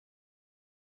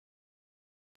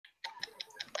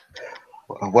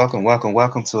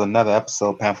Welcome to another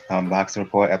episode, Pound for Pound Boxing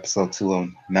Report, episode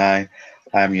 209.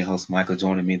 I'm your host, Michael.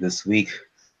 Joining me this week,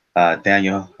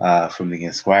 Daniel from the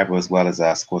Inscriber, as well as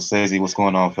Scorsese. What's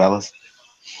going on, fellas?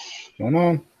 Going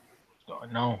on.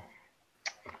 No.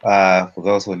 For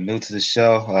those who are new to the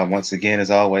show, once again,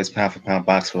 as always, Pound for Pound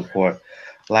Boxing Report,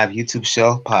 live YouTube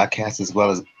show, podcast, as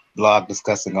well as blog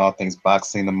discussing all things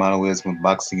boxing. The motto is when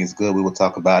boxing is good, we will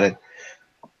talk about it.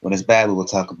 When it's bad, we will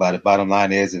talk about it. Bottom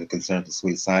line is, if it concerns the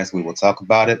sweet science, we will talk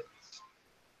about it.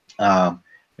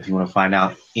 If you want to find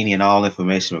out any and all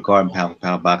information regarding Pound for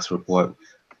Pound Box Report,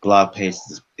 blog page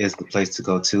is the place to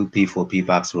go to, P4P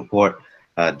Box Report,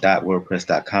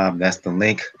 .wordpress.com. That's the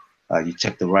link. You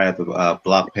check the right of the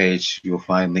blog page. You will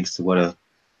find links to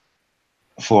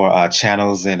for our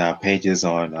channels and our pages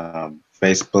on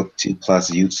Facebook,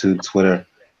 plus YouTube, Twitter,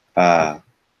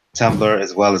 Tumblr,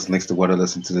 as well as links to where to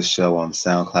listen to the show on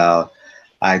SoundCloud,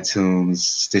 iTunes,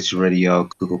 Stitcher Radio,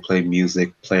 Google Play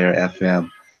Music, Player FM,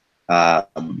 as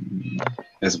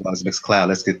well as Mixcloud.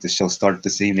 Let's get the show started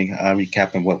this evening.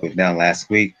 Recapping what we've done last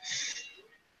week.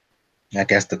 I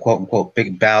guess the quote-unquote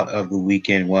big bout of the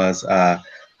weekend was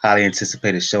highly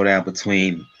anticipated showdown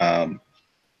between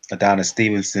Adonis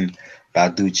Stevenson,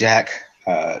 Badou Jack.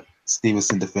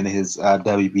 Stevenson defended his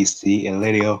WBC and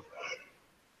Lidio.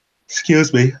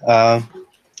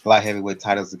 Light heavyweight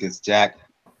titles against Jack.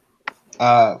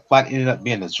 Fight ended up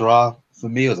being a draw. For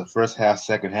me, it was a first half,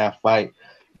 second half fight.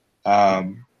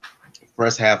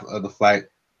 First half of the fight,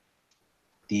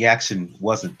 the action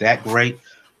wasn't that great,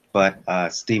 but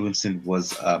Stevenson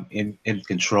was in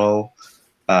control.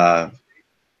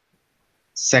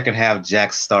 Second half,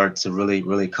 Jack started to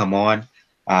really come on.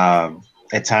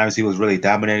 At times, he was really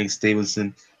dominating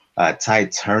Stevenson.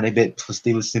 Tight turn a bit for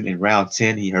Stevenson in round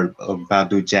 10. He hurt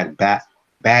Badou Jack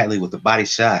badly with a body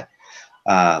shot.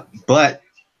 But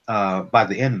by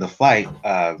the end of the fight,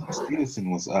 Stevenson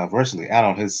was virtually out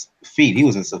on his feet. He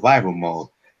was in survival mode.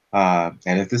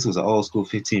 And if this was an old school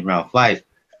 15-round fight,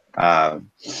 I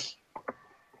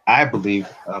believe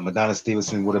Madonna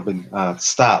Stevenson would have been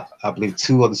stopped. I believe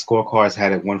two of the scorecards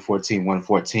had it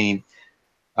 114-114.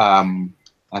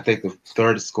 I think the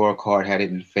third scorecard had it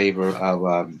in favor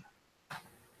of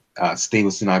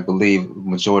Stevenson, I believe,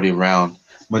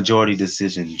 majority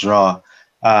decision draw.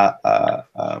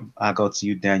 I'll go to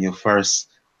you, Daniel, first.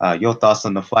 Your thoughts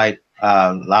on the fight?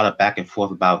 A lot of back and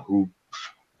forth about who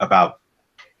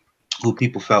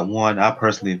people felt won. I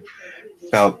personally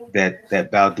felt that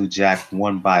Badou Jack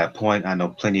won by a point. I know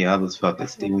plenty of others felt that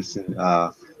Stevenson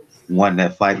won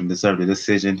that fight and deserved a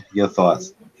decision. Your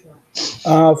thoughts?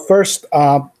 First,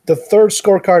 the third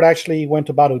scorecard actually went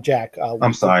to Badou Jack.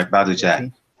 I'm sorry, Badou Jack.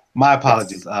 My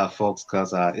apologies, folks,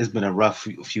 because it's been a rough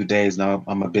few days now.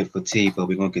 I'm a bit fatigued, but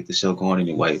we're going to get the show going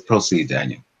anyway. Proceed,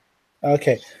 Daniel.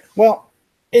 Okay. Well,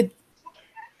 it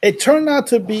turned out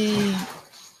to be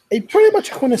a pretty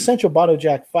much quintessential Badou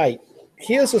Jack fight.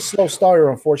 He is a slow starter,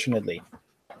 unfortunately.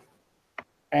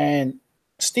 And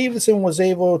Stevenson was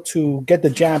able to get the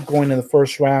jab going in the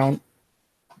first round,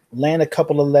 land a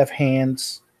couple of left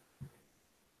hands.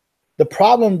 The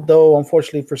problem, though,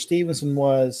 unfortunately for Stevenson,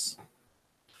 was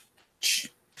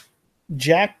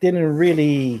Jack didn't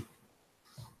really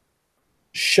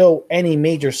show any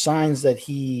major signs that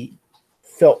he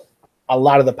felt a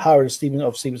lot of the power of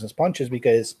Stevenson's punches,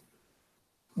 because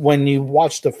when you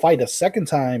watch the fight a second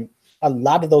time, a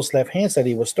lot of those left hands that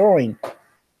he was throwing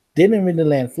didn't really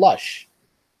land flush.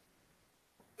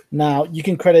 Now, you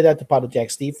can credit that to Badou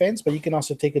Jack's defense, but you can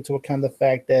also take into account the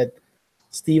fact that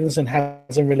Stevenson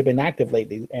hasn't really been active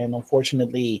lately. And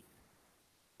unfortunately,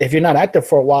 if you're not active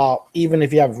for a while, even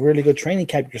if you have really good training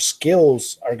camp, your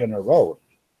skills are going to erode.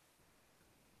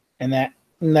 And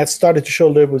that started to show a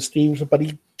little bit with Stevenson, but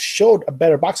he showed a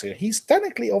better boxer. He's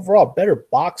technically overall a better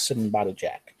boxer than Badou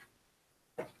Jack.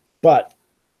 But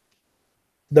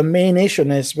the main issue,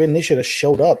 and it's been an issue that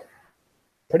showed up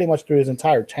pretty much through his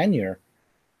entire tenure,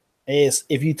 is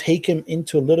if you take him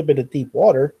into a little bit of deep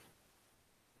water,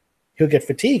 he'll get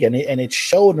fatigued. And it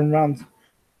showed around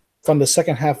from the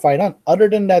second half fight on. Other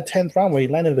than that 10th round where he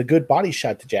landed a good body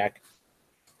shot to Jack,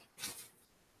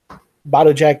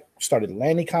 Badou Jack started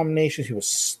landing combinations. He was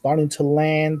starting to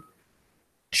land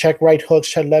check right hooks,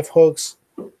 check left hooks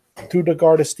through the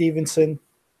guard of Stevenson,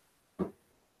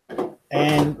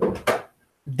 and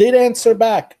did answer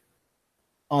back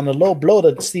on a low blow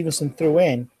that Stevenson threw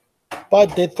in,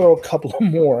 but did throw a couple of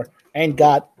more and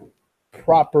got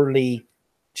properly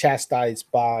chastised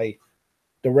by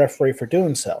the referee for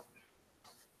doing so.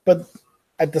 But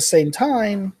at the same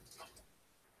time,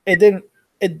 that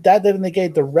didn't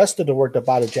negate the rest of the work that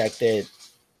Badou Jack did,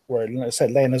 where, like I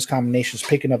said, landing those combinations,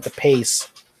 picking up the pace,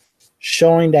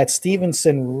 showing that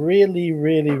Stevenson really,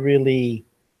 really, really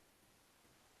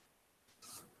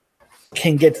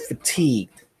can get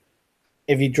fatigued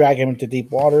if you drag him into deep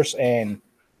waters. And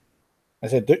I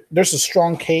said, there's a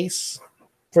strong case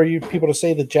for you people to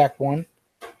say that Jack won.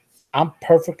 I'm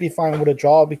perfectly fine with a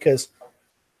draw because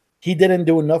he didn't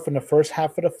do enough in the first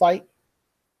half of the fight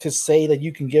to say that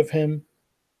you can give him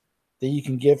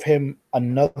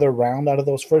another round out of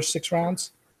those first 6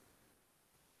 rounds.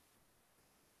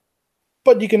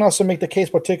 But you can also make the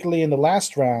case, particularly in the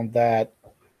last round, that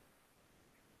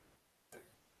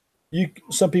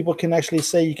some people can actually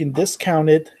say you can discount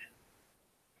it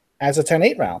as a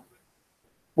 10-8 round,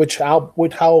 with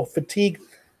how fatigued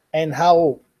and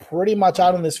how pretty much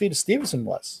out on his feet Stevenson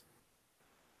was.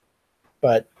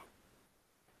 But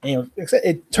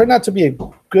it turned out to be a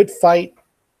good fight.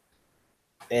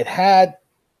 It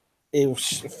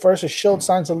showed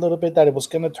signs a little bit that it was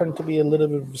going to turn to be a little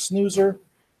bit of a snoozer.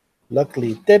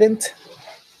 Luckily, it didn't.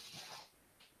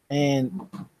 And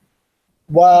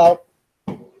while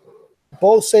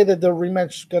both say that the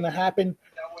rematch is going to happen,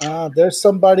 there's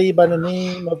somebody by the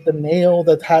name of the Nail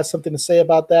that has something to say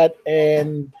about that,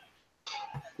 and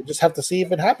we just have to see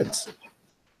if it happens.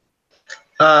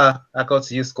 I go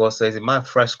to you, Scorsese. My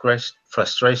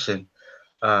frustration,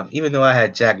 even though I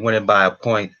had Jack winning by a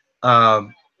point,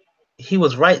 he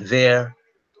was right there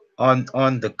on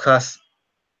the cusp,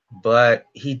 but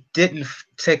he didn't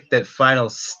take that final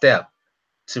step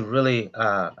to really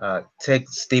take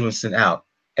Stevenson out.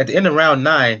 At the end of round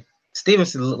 9,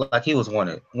 Stevenson looked like he was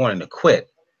wanting to quit,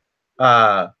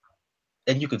 and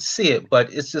you could see it.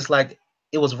 But it's just like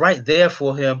it was right there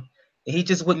for him. He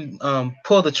just wouldn't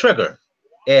pull the trigger,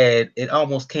 and it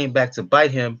almost came back to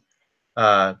bite him,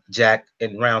 Jack,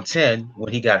 in round 10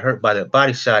 when he got hurt by that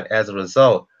body shot. As a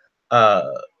result,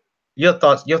 your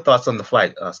thoughts on the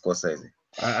fight, Scorsese?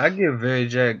 I give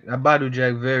Badou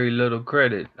Jack very little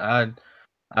credit.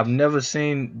 I've never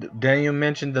seen. Daniel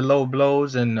mentioned the low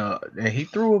blows, and he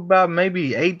threw about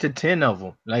maybe 8 to 10 of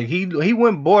them. Like he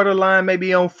went borderline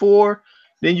maybe on 4.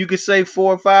 Then you could say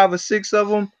 4 or 5 or 6 of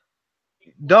them.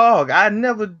 Dog, I'm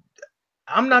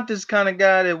not this kind of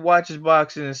guy that watches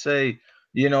boxing and say,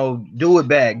 do it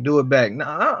back. No,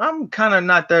 I'm kind of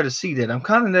not there to see that. I'm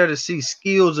kind of there to see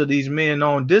skills of these men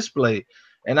on display,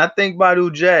 and I think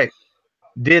Badou Jack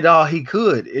did all he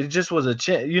could. It just was a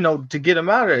chance, to get him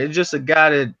out of there. It's just a guy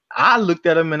that I looked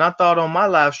at him and I thought on my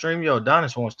live stream,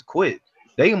 Adonis wants to quit.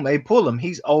 They may pull him.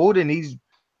 He's old and he's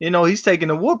taking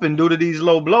a whooping due to these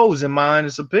low blows, in my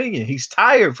honest opinion. He's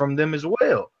tired from them as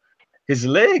well. His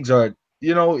legs are,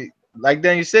 like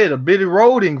Daniel said, a bit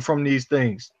eroding from these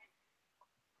things.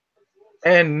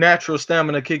 And natural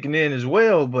stamina kicking in as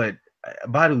well. But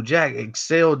Badou Jack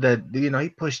excelled that, he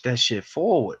pushed that shit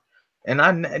forward. And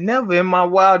I never in my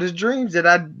wildest dreams that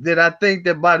I think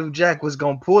that Badou Jack was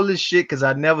gonna pull this shit, because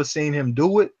I'd never seen him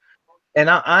do it. And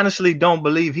I honestly don't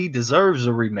believe he deserves a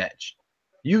rematch.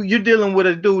 You're dealing with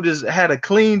a dude that's had a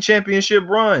clean championship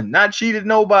run, not cheated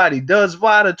nobody, does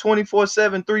VADA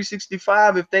 24/7,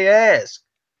 365 if they ask.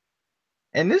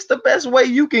 And this the best way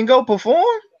you can go perform?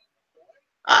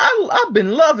 I've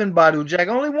been loving Badou Jack.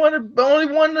 Only one of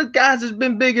the guys has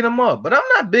been bigging him up, but I'm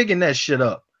not bigging that shit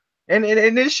up. And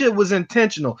this shit was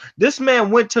intentional. This man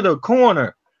went to the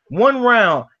corner 1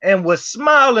 round and was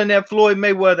smiling at Floyd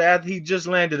Mayweather after he just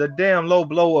landed a damn low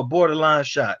blow, a borderline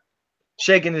shot,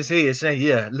 shaking his head, saying,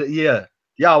 yeah,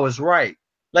 y'all was right.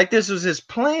 Like this was his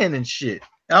plan and shit.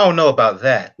 I don't know about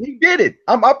that. He did it.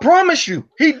 I promise you,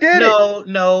 he did it.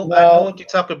 No. I know what you're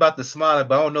talking about, the smiling,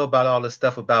 but I don't know about all this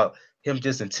stuff about him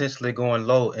just intentionally going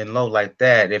low like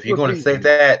that. If you're going to say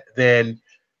that, then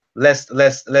let's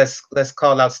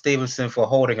call out Stevenson for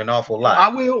holding an awful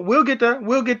lot. We'll get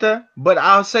there. But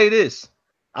I'll say this: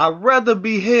 I'd rather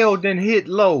be held than hit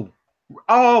low.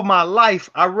 All my life,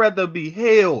 I'd rather be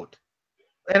held.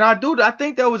 And I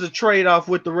think there was a trade-off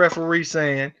with the referee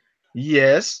saying,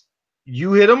 yes,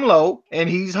 you hit him low and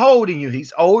he's holding you.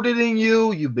 He's older than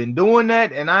you. You've been doing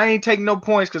that, and I ain't taking no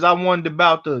points because I wanted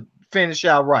about to finish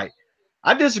out right.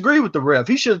 I disagree with the ref.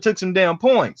 He should have took some damn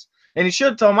points. And he should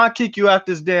have told him, I kick you out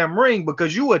this damn ring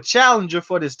because you a challenger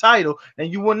for this title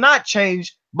and you will not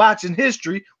change boxing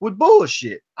history with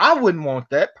bullshit. I wouldn't want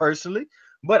that personally.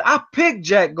 But I picked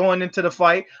Jack going into the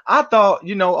fight. I thought,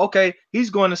 okay,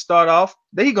 he's going to start off.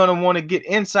 They're going to want to get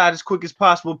inside as quick as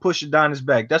possible, push Adonis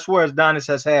back. That's where Adonis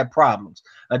has had problems.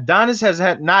 Adonis has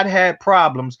not had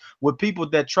problems with people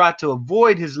that try to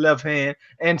avoid his left hand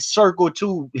and circle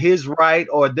to his right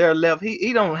or their left.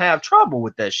 He don't have trouble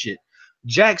with that shit.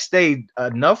 Jack stayed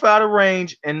enough out of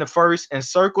range in the first and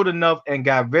circled enough and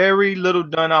got very little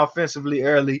done offensively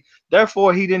early.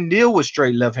 Therefore, he didn't deal with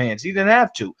straight left hands. He didn't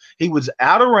have to. He was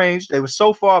out of range. They were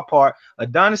so far apart.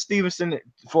 Adonis Stevenson,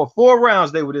 for 4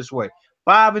 rounds, they were this way.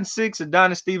 5 and 6,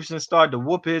 Adonis Stevenson started to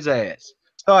whoop his ass.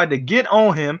 Started to get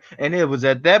on him, and it was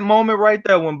at that moment right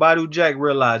there when Badou Jack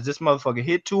realized this motherfucker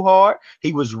hit too hard.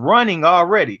 He was running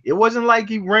already. It wasn't like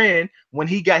he ran when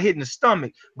he got hit in the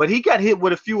stomach, but he got hit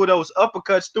with a few of those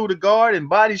uppercuts through the guard and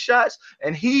body shots,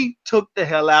 and he took the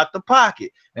hell out the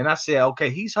pocket. And I said, okay,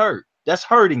 he's hurt. That's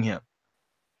hurting him.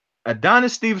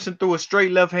 Adonis Stevenson threw a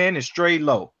straight left hand and straight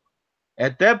low.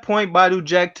 At that point, Badou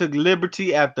Jack took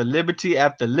liberty after liberty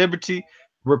after liberty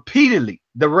repeatedly.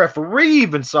 The referee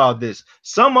even saw this.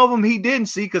 Some of them he didn't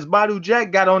see because Badou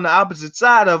Jack got on the opposite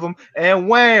side of him and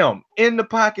wham, in the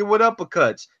pocket with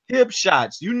uppercuts, hip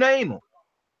shots, you name them.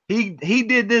 He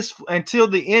did this until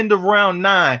the end of round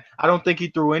 9. I don't think he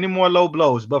threw any more low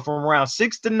blows, but from round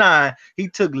 6 to 9, he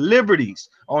took liberties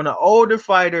on an older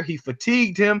fighter. He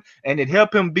fatigued him, and it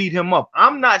helped him beat him up.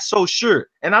 I'm not so sure,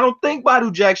 and I don't think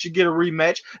Badou Jack should get a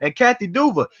rematch. And Kathy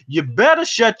Duva, you better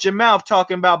shut your mouth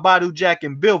talking about Badou Jack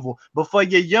and Bivol before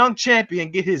your young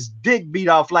champion get his dick beat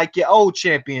off like your old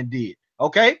champion did,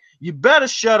 okay? You better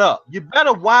shut up. You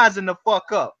better wisen the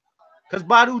fuck up. Because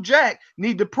Badou Jack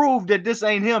need to prove that this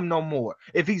ain't him no more.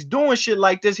 If he's doing shit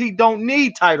like this, he don't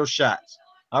need title shots.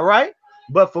 All right?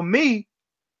 But for me,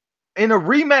 in a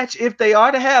rematch, if they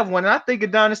are to have one, and I think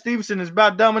Adonis Stevenson is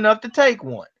about dumb enough to take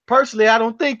one. Personally, I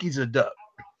don't think he's a duck.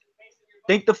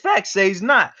 Think the facts say he's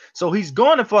not. So he's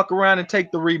going to fuck around and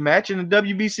take the rematch. And the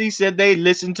WBC said they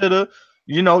listen to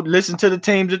the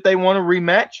teams that they want to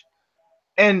rematch.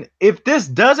 And if this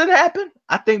doesn't happen,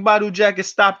 I think Badou Jack is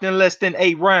stopped in less than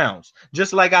 8 rounds.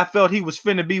 Just like I felt he was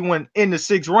finna be when in the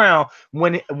 6th round.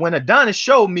 When Adonis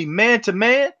showed me man to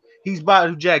man, he's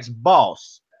Badou Jack's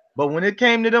boss. But when it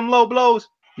came to them low blows,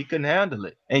 he couldn't handle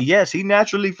it. And yes, he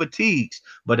naturally fatigues.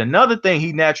 But another thing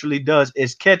he naturally does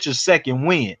is catch a second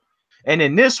win. And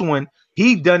in this one,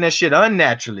 he done that shit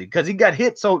unnaturally because he got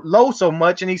hit so low so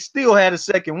much and he still had a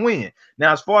second win.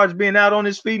 Now, as far as being out on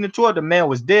his feet in the tour, the man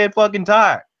was dead fucking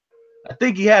tired. I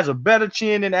think he has a better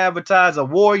chin than advertised, a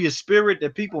warrior spirit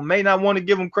that people may not want to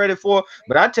give him credit for.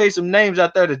 But I tell you some names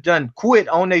out there that done quit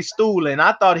on their stool, and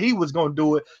I thought he was going to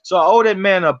do it. So I owe that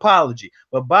man an apology.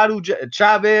 But Badou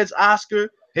Chavez, Oscar,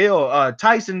 hell,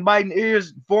 Tyson biting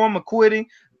ears for him of quitting.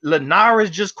 Linares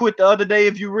just quit the other day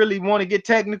if you really want to get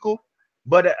technical.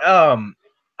 But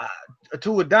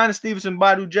to Adonis Stevenson,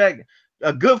 Badou Jack,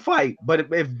 a good fight. But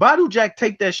if Badou Jack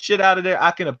take that shit out of there,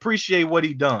 I can appreciate what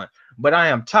he done. But I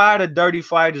am tired of dirty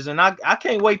fighters, and I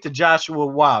can't wait to Joshua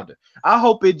Wilder. I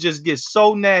hope it just gets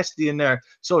so nasty in there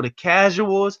so the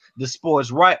casuals, the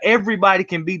sports, right, everybody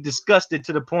can be disgusted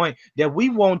to the point that we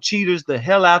want cheaters the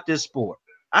hell out this sport.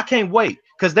 I can't wait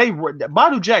because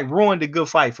Badou Jack ruined a good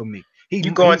fight for me. You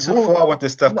going too far with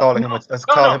this stuff, calling him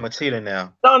a cheater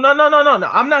now. No.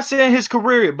 I'm not saying his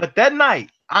career, but that night,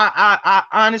 I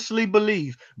honestly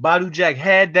believe Badou Jack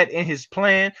had that in his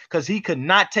plan because he could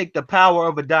not take the power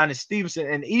of Adonis Stevenson.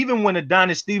 And even when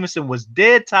Adonis Stevenson was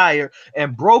dead tired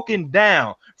and broken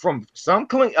down from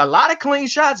a lot of clean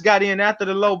shots got in after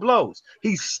the low blows,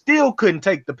 he still couldn't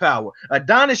take the power.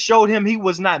 Adonis showed him he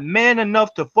was not man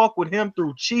enough to fuck with him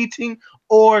through cheating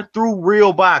or through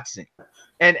real boxing.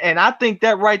 And I think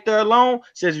that right there alone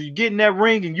says if you get in that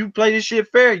ring and you play this shit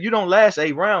fair, you don't last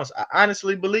 8 rounds. I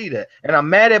honestly believe that. And I'm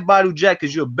mad at Badou Jack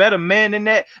because you're a better man than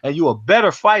that and you're a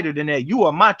better fighter than that. You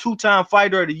are my 2-time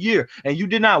fighter of the year, and you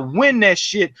did not win that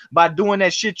shit by doing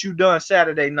that shit you done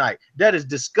Saturday night. That is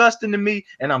disgusting to me,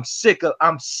 and I'm sick of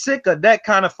that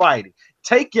kind of fighting.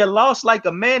 Take your loss like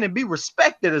a man and be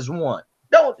respected as one.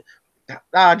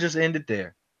 I'll just end it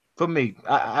there. For me,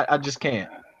 I just can't.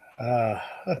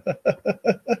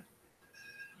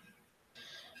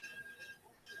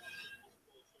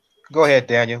 Go ahead,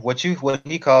 Daniel. What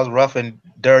he calls rough and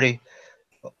dirty,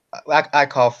 I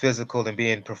call physical and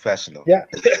being professional. Yeah.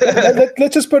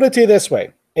 Let's just put it to you this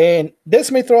way. And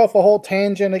this may throw off a whole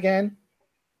tangent again.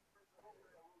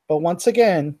 But once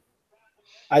again,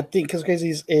 I think because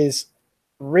he's is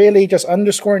really just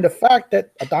underscoring the fact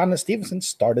that Adonis Stevenson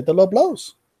started the low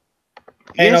blows.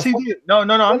 Yes, he did. No,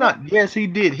 I'm not. Yes, he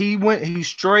did. He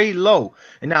strayed low.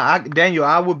 And now, Daniel,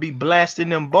 I would be blasting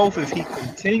them both if he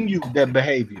continued that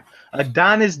behavior.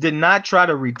 Adonis did not try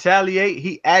to retaliate.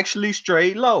 He actually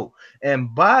strayed low. And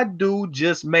Badou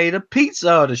just made a pizza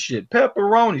out of shit.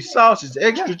 Pepperoni, sausage,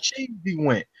 extra cheese he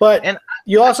went. But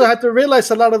you also have to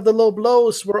realize a lot of the low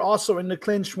blows were also in the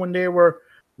clinch when they were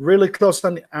really close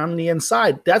on the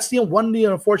inside. That's one of the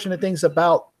unfortunate things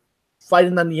about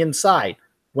fighting on the inside.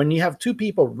 When you have two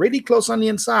people really close on the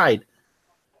inside,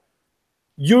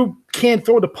 you can't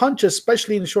throw the punches,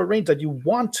 especially in the short range, that you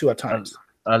want to at times.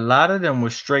 A lot of them were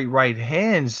straight right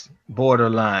hands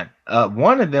borderline.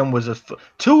 One of them was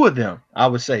two of them, I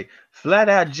would say, flat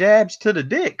out jabs to the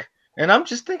dick. And I'm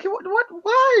just thinking, what?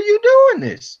 Why are you doing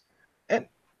this? And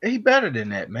he better than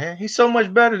that, man. He's so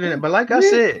much better than it. But like I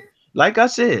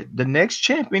said, the next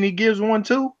champion he gives one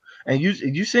to, and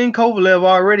you seen Kovalev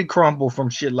already crumble from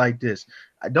shit like this.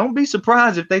 Don't be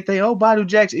surprised if they think, oh, Badou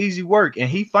Jack's easy work, and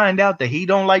he find out that he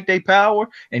don't like their power,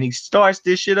 and he starts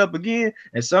this shit up again,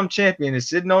 and some champion is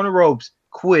sitting on the ropes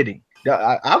quitting.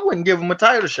 I wouldn't give him a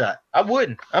title shot. I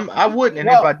wouldn't. I wouldn't. And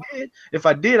if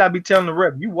I did, I'd be telling the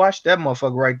rep, you watch that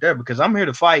motherfucker right there, because I'm here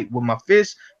to fight with my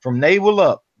fists from navel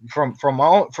up, from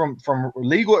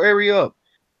legal area up.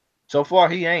 So far,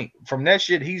 he ain't. From that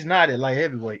shit, he's not at light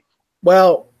heavyweight.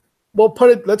 Well, we'll put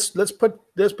it. Let's put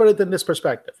it in this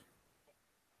perspective.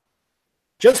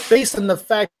 Just based on the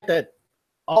fact that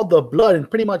all the blood and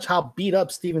pretty much how beat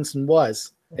up Stevenson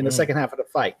was in the second half of the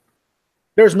fight,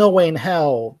 there's no way in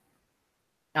hell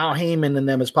Al Heyman and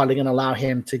them is probably going to allow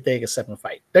him to take a second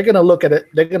fight. They're going to look at it.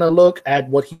 They're going to look at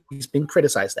what he's been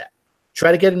criticized at.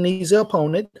 Try to get an easy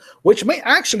opponent, which may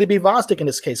actually be Vostok in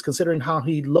this case, considering how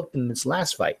he looked in his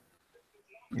last fight.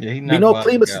 Yeah,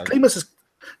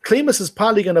 Klimas is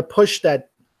probably going to push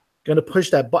that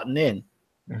button in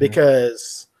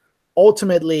because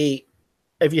ultimately,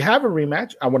 if you have a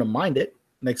rematch, I wouldn't mind it.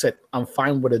 Like I said, I'm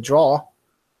fine with a draw,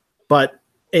 but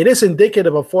it is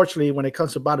indicative, unfortunately, when it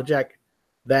comes to Badou Jack,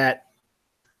 that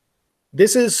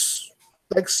this is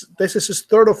his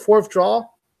third or fourth draw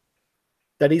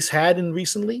that he's had in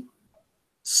recently.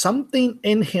 Something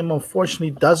in him,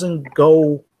 unfortunately, doesn't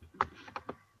go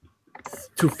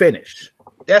to finish.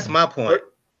 That's my point.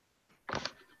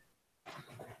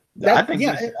 I think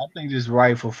this is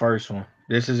rightful first one.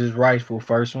 This is his rightful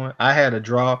first one. I had a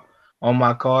draw on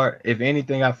my card. If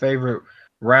anything, I favorite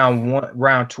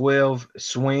round 12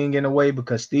 swing in a way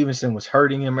because Stevenson was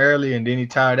hurting him early and then he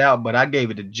tired out. But I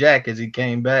gave it to Jack as he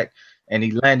came back and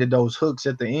he landed those hooks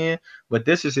at the end. But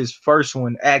this is his first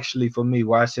one actually for me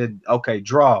where I said, okay,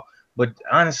 draw. But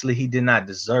honestly, he did not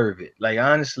deserve it. Like,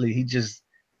 honestly, he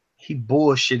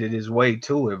bullshitted his way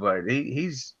to it. But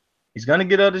he's gonna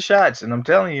get other shots, and I'm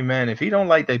telling you, man, if he don't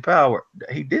like that power,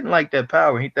 he didn't like that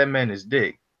power. Hit that man his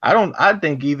dick. I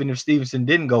think even if Stevenson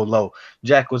didn't go low,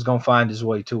 Jack was gonna find his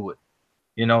way to it.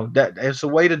 You know, that's a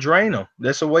way to drain him.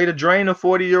 That's a way to drain a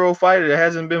 40-year-old fighter that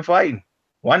hasn't been fighting.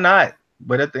 Why not?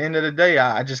 But at the end of the day,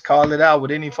 I just call it out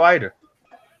with any fighter.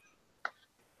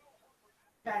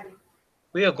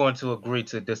 We are going to agree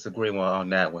to disagree on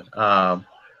that one.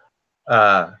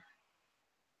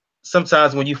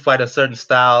 Sometimes when you fight a certain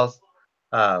styles,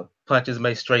 punches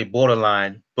may stray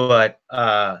borderline, but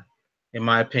in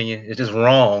my opinion, it's just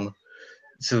wrong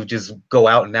to just go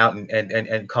out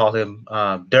and call him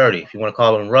dirty. If you want to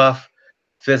call him rough,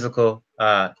 physical,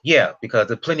 yeah, because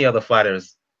there are plenty of other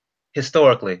fighters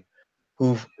historically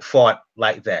who've fought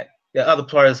like that. There are other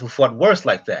players who fought worse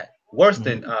like that, worse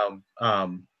than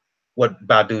what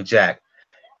Badou Jack,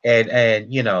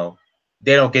 and you know,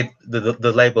 they don't get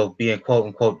the label of being quote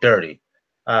unquote dirty.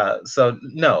 So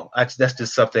no, that's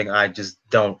just something I just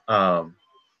don't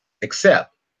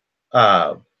accept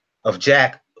of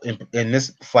Jack in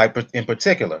this fight in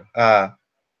particular.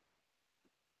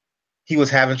 He was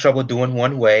having trouble doing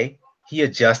one way. He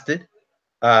adjusted.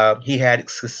 He had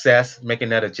success making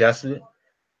that adjustment.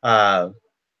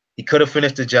 He could have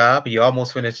finished the job. He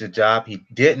almost finished the job. He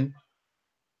didn't.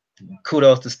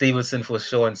 Kudos to Stevenson for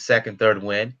showing second, third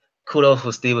win. Kudos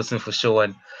for Stevenson for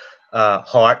showing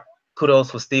heart.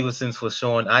 Kudos for Stevenson for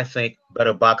showing, I think,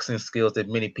 better boxing skills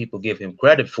than many people give him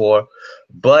credit for.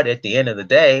 But at the end of the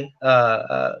day,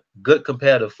 good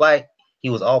competitive fight.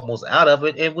 He was almost out of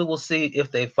it, and we will see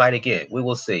if they fight again. We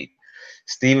will see.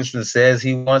 Stevenson says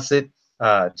he wants it.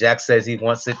 Jack says he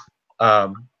wants it.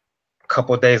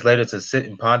 Couple of days later to sit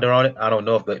and ponder on it. I don't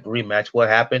know if the rematch will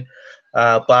happen,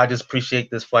 but I just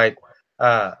appreciate this fight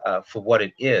for what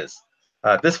it is.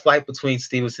 This fight between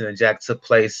Stevenson and Jack took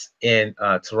place in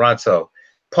Toronto,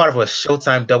 part of a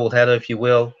Showtime doubleheader, if you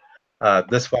will.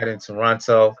 This fight in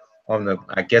Toronto on the,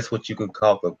 I guess what you could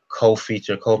call the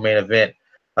co-feature, co-main event,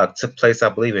 took place, I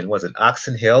believe, in, was it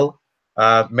Oxon Hill,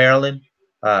 Maryland?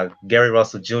 Gary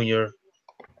Russell Jr.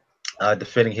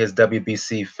 Defending his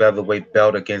WBC featherweight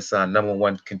belt against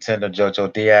 #1 contender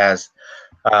Jojo Diaz.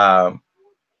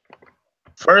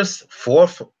 First four,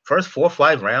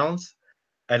 5 rounds,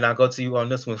 and I'll go to you on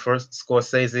this one first,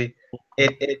 Scorsese.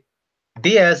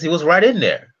 Diaz, he was right in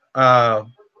there.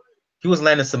 He was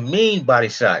landing some mean body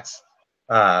shots.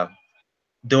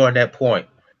 during that point.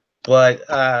 But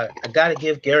I got to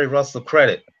give Gary Russell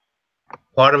credit.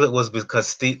 Part of it was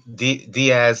because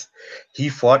Diaz, he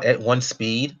fought at one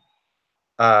speed.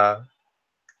 Uh,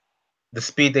 the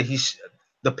speed that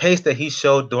the pace that he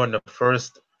showed during the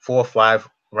first 4 or 5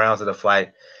 rounds of the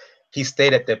fight, he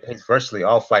stayed at that pace virtually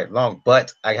all fight long.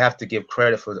 But I have to give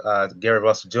credit for Gary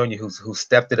Russell Jr., who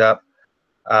stepped it up,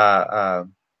 uh, uh,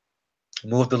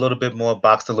 moved a little bit more,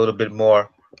 boxed a little bit more,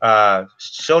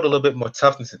 showed a little bit more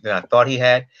toughness than I thought he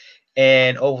had.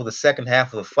 And over the second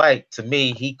half of the fight, to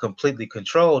me, he completely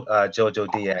controlled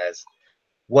Jojo Diaz.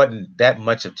 Wasn't that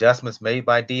much adjustments made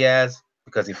by Diaz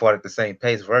because he fought at the same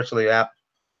pace virtually out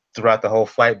throughout the whole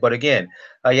fight. But again,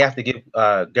 you have to give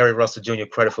Gary Russell Jr.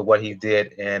 credit for what he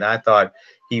did, and I thought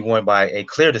he won by a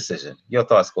clear decision. Your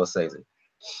thoughts, Scorsese?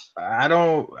 I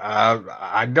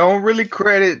don't really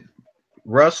credit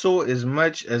Russell as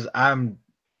much as I'm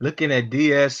looking at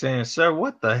Diaz saying, "Sir,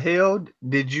 what the hell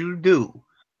did you do?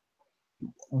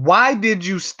 Why did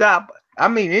you stop?" I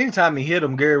mean, anytime he hit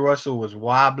him, Gary Russell was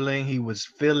wobbling. He was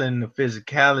feeling the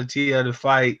physicality of the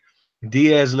fight.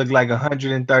 Diaz looked like a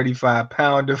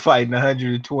 135-pounder fighting a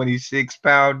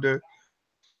 126-pounder.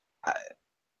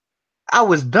 I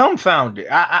was dumbfounded.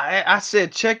 I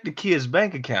said, check the kid's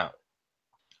bank account.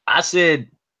 I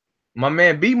said, my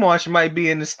man B Marsh might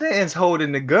be in the stands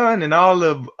holding the gun, and all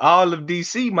of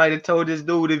DC might have told this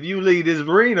dude, if you leave this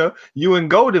arena, you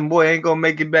and Golden Boy ain't gonna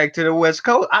make it back to the West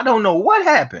Coast. I don't know what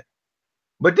happened,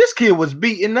 but this kid was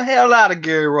beating the hell out of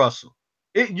Gary Russell.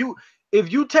 If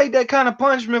you take that kind of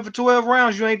punishment for 12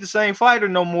 rounds, you ain't the same fighter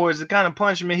no more. It's the kind of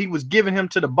punishment he was giving him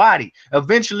to the body.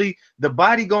 Eventually, the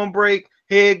body gonna break,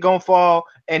 head gonna fall,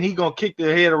 and he gonna kick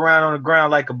the head around on the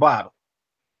ground like a bottle.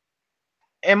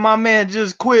 And my man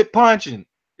just quit punching.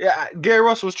 Yeah, Gary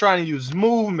Russell was trying to use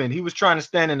movement. He was trying to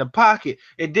stand in the pocket.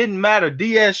 It didn't matter.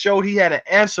 Diaz showed he had an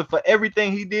answer for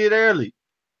everything he did early.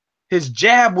 His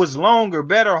jab was longer,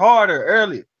 better, harder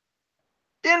earlier.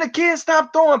 Then the kid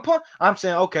stopped throwing punch. I'm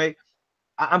saying, okay,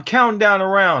 I'm counting down the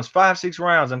rounds, 5, 6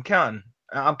 rounds. I'm counting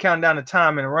down the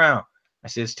time in a round. I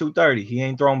said, it's 2:30. He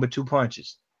ain't throwing but 2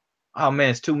 punches. Oh, man,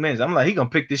 it's 2 minutes. I'm like, he going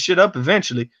to pick this shit up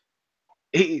eventually.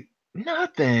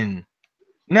 Nothing.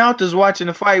 Nauta's watching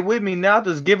the fight with me.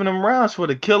 Nauta's giving him rounds for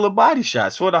the killer body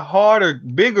shots, for the harder,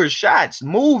 bigger shots,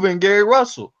 moving Gary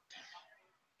Russell.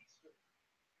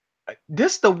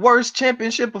 This is the worst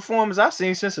championship performance I've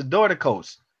seen since a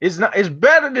Dorticos. It's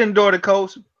better than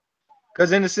Dorticos,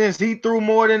 because in a sense he threw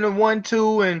more than the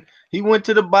 1-2 and he went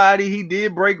to the body. He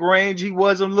did break range. He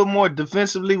was a little more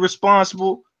defensively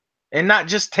responsible and not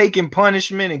just taking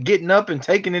punishment and getting up and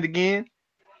taking it again.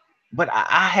 But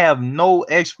I have no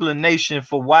explanation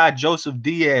for why Joseph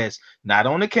Diaz, not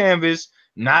on the canvas,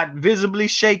 not visibly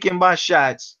shaken by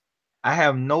shots, I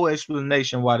have no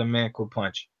explanation why the man could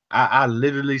punch. I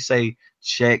literally say,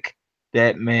 check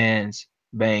that man's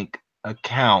bank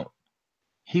account.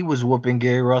 He was whooping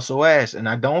Gary Russell ass, and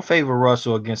I don't favor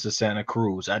Russell against the Santa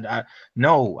Cruz.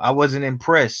 No, I wasn't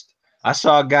impressed. I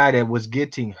saw a guy that was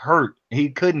getting hurt. He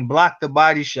couldn't block the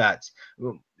body shots.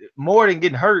 More than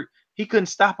getting hurt, he couldn't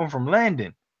stop him from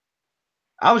landing.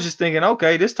 I was just thinking,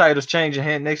 okay, this title's changing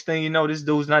hand. Next thing you know, this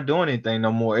dude's not doing anything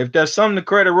no more. If there's something to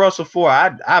credit Russell for,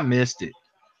 I missed it.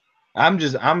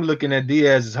 I'm looking at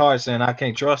Diaz's heart saying I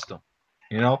can't trust him.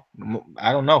 You know,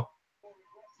 I don't know.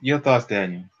 Your thoughts,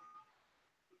 Daniel?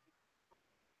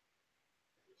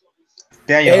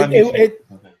 Daniel,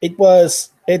 it was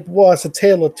a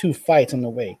tale of two fights in a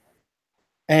way,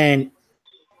 and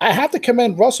I have to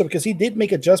commend Russell because he did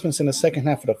make adjustments in the second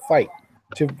half of the fight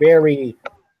to vary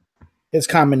his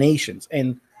combinations,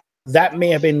 and that may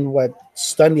have been what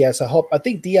stunned Diaz. I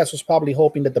think Diaz was probably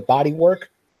hoping that the body work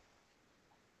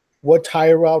would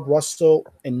tire out Russell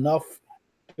enough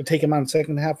to take him out in the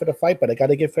second half of the fight. But I got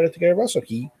to give credit to Gary Russell.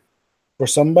 He, for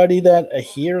somebody that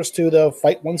adheres to the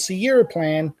fight once a year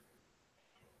plan,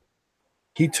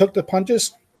 he took the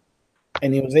punches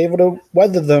and he was able to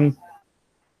weather them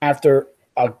after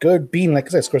a good beating. Like I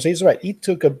said, Scorsese's right. He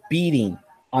took a beating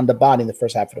on the body in the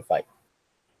first half of the fight.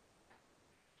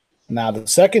 Now, the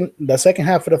second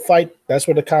half of the fight, that's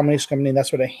where the combination coming in.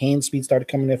 That's where the hand speed started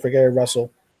coming in for Gary Russell.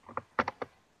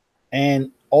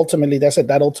 And ultimately, that's it.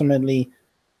 That ultimately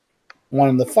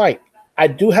won the fight. I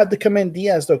do have to commend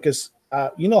Diaz, though, because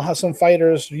you know how some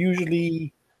fighters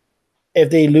usually, if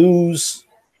they lose,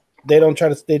 they try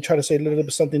to say a little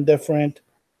bit something different,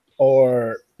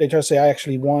 or they try to say I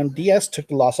actually won. Diaz took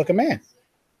the loss like a man.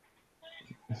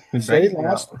 He said he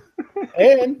lost,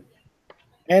 and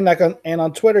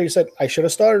on Twitter he said I should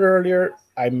have started earlier.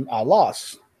 I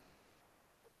lost,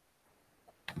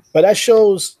 but that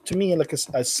shows to me like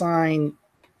a sign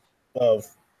of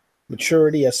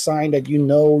maturity, a sign that you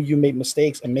know you made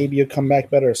mistakes and maybe you'll come back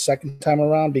better a second time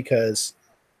around, because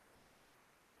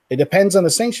it depends on the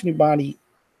sanctioning body.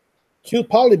 He'll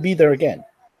probably be there again,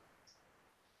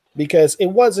 because it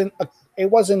wasn't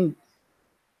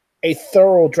a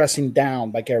thorough dressing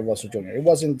down by Gary Russell Jr. It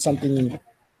wasn't something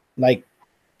like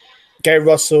Gary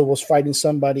Russell was fighting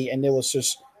somebody and he was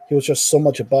just so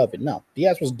much above it. No,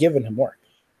 Diaz was giving him work.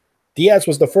 Diaz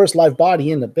was the first live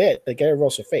body in the bit that Gary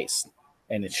Russell faced,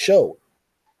 and it showed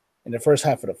in the first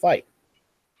half of the fight.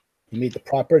 He made the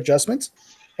proper adjustments,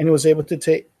 and he was able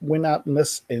to win out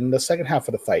in the second half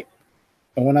of the fight,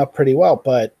 and went out pretty well.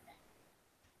 But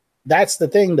that's the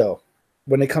thing, though,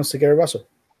 when it comes to Gary Russell.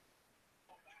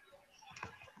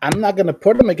 I'm not going to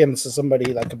put him against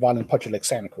somebody like a violent puncher like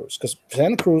Santa Cruz, because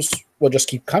Santa Cruz will just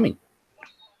keep coming.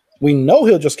 We know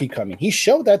he'll just keep coming. He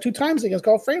showed that 2 times against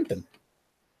Carl Frampton.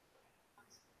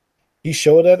 He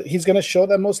showed that he's going to show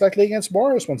that most likely against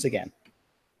Morris once again.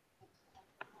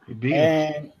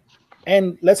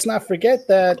 And let's not forget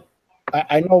that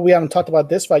I know we haven't talked about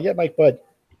this fight yet, Mike, but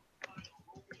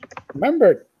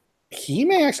remember, he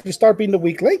may actually start being the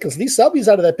weak link because Lee Selby's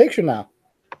out of that picture now.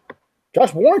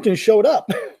 Josh Warrington showed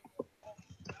up.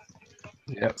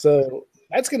 Yeah. So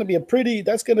that's going to be a pretty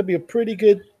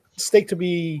good stake to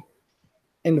be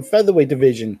in the featherweight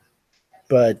division.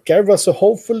 But Gary Russell,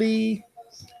 hopefully,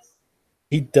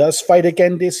 he does fight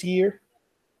again this year.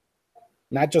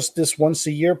 Not just this once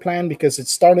a year plan, because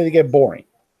it's starting to get boring.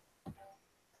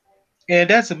 And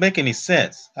that doesn't make any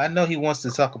sense. I know he wants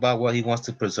to talk about he wants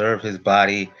to preserve his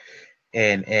body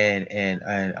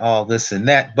and all this and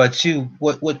that, but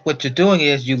what you're doing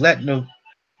is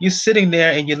you're sitting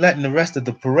there and you're letting the rest of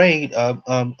the parade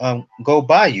go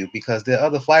by you, because there are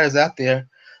other fighters out there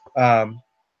in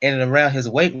and around his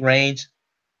weight range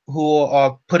who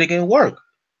are putting in work.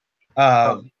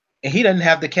 And he doesn't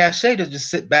have the cachet to just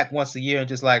sit back once a year and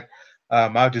just like,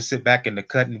 I'll just sit back in the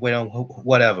cut and wait on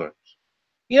whatever.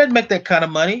 He doesn't make that kind of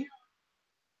money.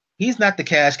 He's not the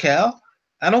cash cow.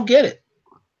 I don't get it.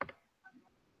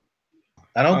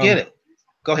 Get it.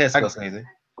 Go ahead, Scorsese.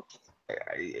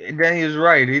 Daniel's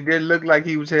right. He did look like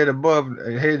he was head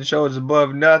and shoulders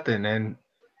above nothing. And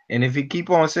if he keep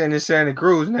on saying his Santa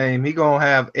Cruz name, he gonna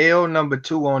have L number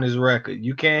 2 on his record.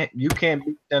 You can't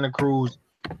beat Santa Cruz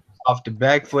off the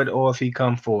back foot, or if he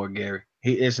come forward, Gary.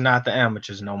 It's not the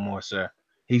amateurs no more, sir.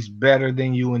 He's better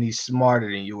than you and he's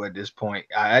smarter than you at this point.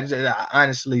 I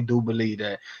honestly do believe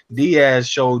that. Diaz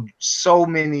showed so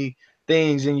many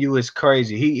things in you. It's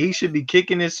crazy. He should be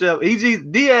kicking himself.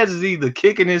 Diaz is either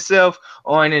kicking himself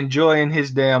or enjoying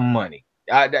his damn money.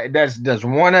 That's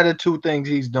one of the 2 things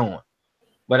he's doing.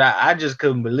 But I just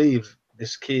couldn't believe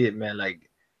this kid, man, like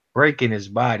breaking his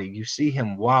body. You see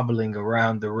him wobbling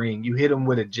around the ring. You hit him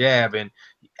with a jab, and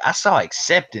I saw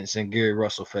acceptance in Gary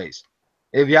Russell's face.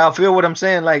 If y'all feel what I'm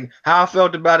saying, like how I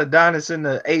felt about Adonis in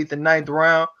the 8th and 9th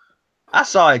round, I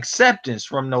saw acceptance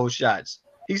from those shots.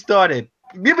 He started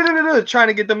trying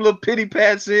to get them little pity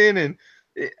pats in, and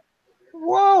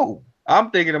whoa.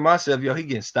 I'm thinking to myself, yo, he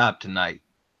getting stopped tonight.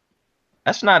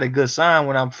 That's not a good sign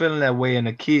when I'm feeling that way and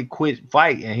a kid quit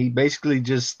fight and he basically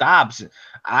just stops.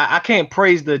 I can't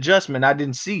praise the adjustment. I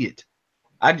didn't see it.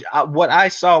 What I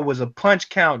saw was a punch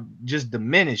count just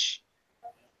diminish.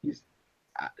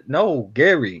 No,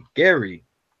 Gary, bruh.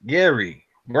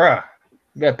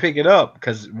 You gotta pick it up,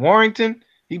 because Warrington,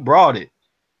 he brought it.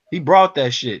 He brought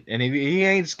that shit. And if he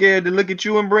ain't scared to look at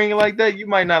you and bring it like that, you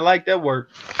might not like that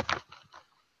work.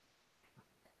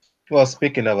 Well,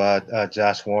 speaking of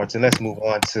Josh Warrington, let's move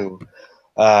on to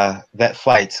that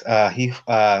fight. He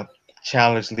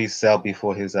challenged Lee Selby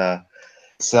for his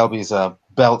Selby's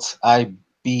belt,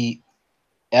 IBF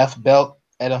belt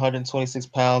at 126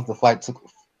 pounds. The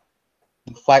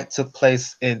fight took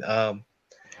place in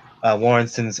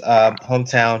Warrington's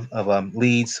hometown of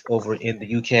Leeds over in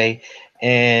the UK,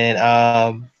 and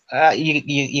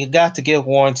you got to give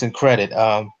Warrington credit.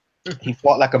 He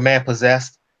fought like a man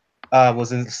possessed.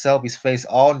 Was in Selby's face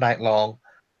all night long.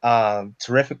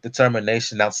 Terrific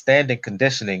determination, outstanding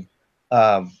conditioning.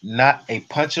 Not a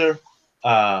puncher,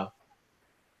 but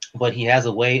he has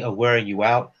a way of wearing you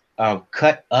out.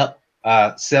 Cut up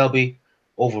Selby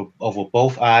over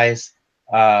both eyes.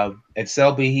 And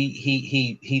Selby,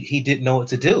 he didn't know what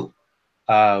to do.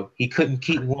 He couldn't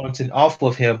keep Warrington off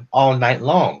of him all night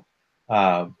long.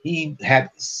 He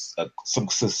had some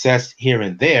success here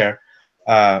and there,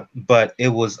 but it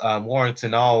was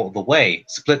Warrington all the way.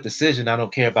 Split decision. I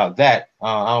don't care about that.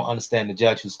 I don't understand the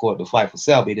judge who scored the fight for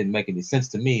Selby. It didn't make any sense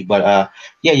to me. But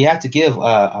yeah, you have to give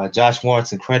Josh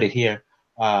Warrington credit here.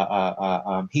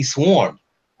 He swarmed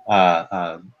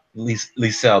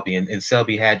Lee Selby, and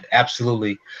Selby had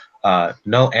absolutely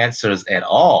No answers at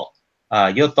all.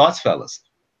 Your thoughts, fellas?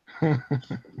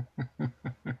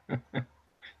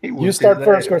 You start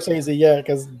first, Scorsese. Yeah,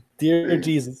 because dear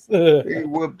Jesus. He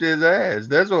whooped his ass.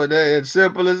 That's what that. It's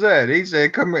simple as that. He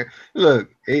said, "Come here. Look,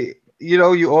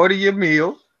 you order your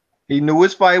meal. He knew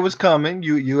his fight was coming.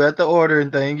 You at the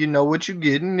ordering thing. You know what you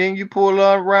getting. Then you pull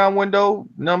around window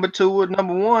number 2 or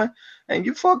number 1, and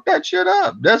you fuck that shit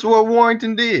up. That's what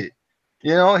Warrington did.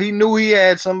 He knew he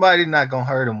had somebody not gonna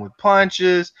hurt him with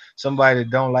punches, somebody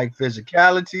that don't like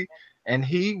physicality, and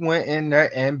he went in there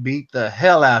and beat the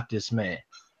hell out this man.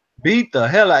 Beat the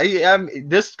hell out.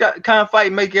 This kind of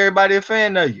fight make everybody a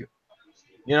fan of you.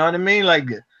 You know what I mean? Like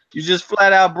you just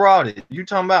flat out brought it. You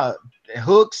talking about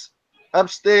hooks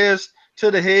upstairs to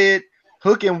the head,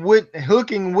 hooking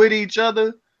with each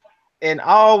other, and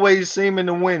always seeming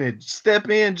to win it. Step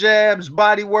in jabs,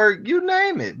 body work, you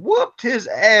name it. Whooped his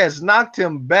ass, knocked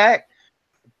him back.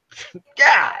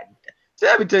 God.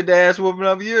 Selby took the ass whooping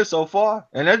of a year so far,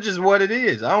 and that's just what it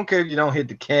is. I don't care if you don't hit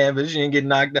the canvas, you didn't get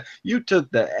knocked out. You took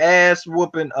the ass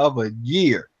whooping of a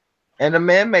year, and the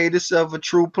man made himself a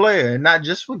true player, and not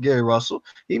just for Gary Russell.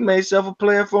 He made himself a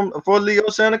player for Leo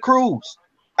Santa Cruz,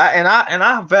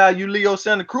 I value Leo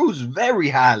Santa Cruz very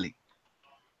highly.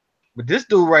 But this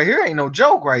dude right here ain't no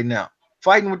joke right now.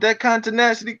 Fighting with that kind of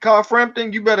tenacity, Carl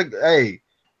Frampton, you better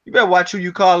watch who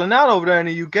you calling out over there in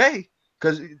the UK.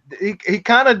 Because he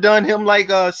kind of done him like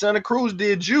Santa Cruz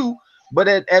did you, but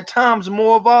at times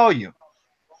more volume.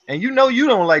 And you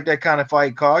don't like that kind of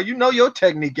fight, Carl. You know your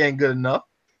technique ain't good enough.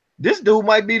 This dude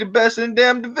might be the best in the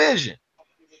damn division.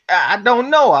 I don't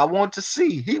know. I want to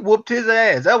see. He whooped his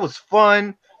ass. That was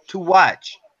fun to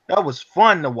watch.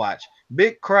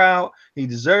 Big crowd. He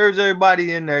deserves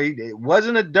everybody in there. It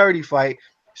wasn't a dirty fight.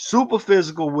 Super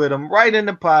physical with him, right in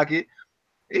the pocket.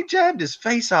 He jabbed his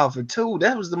face off it too.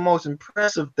 That was the most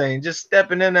impressive thing. Just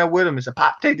stepping in there with him and said,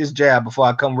 "Pop, take this jab before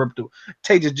I come whip the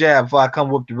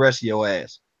rest of your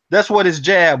ass." That's what his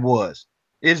jab was.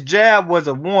 His jab was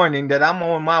a warning that I'm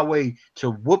on my way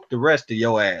to whoop the rest of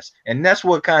your ass. And that's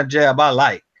what kind of jab I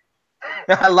like.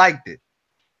 I liked it.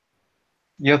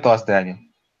 Your thoughts, Daniel?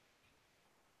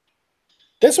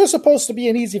 This was supposed to be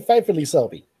an easy fight for Lee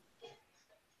Selby.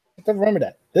 Remember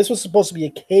that. This was supposed to be a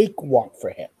cakewalk for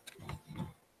him.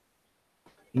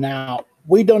 Now,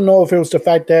 we don't know if it was the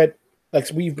fact that, like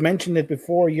we've mentioned it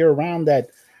before year-round, that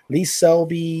Lee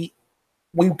Selby,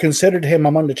 we considered him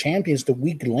among the champions the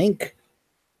weak link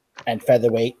at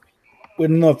featherweight. We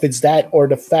don't know if it's that or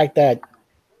the fact that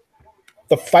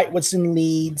the fight was in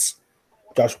Leeds,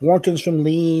 Josh Warrington's from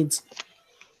Leeds,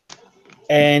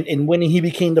 and in winning, he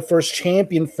became the first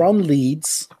champion from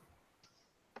Leeds,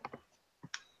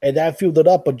 and that fueled it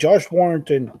up. But Josh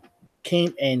Warrington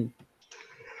came and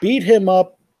beat him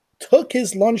up, took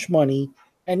his lunch money,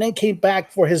 and then came back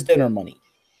for his dinner money.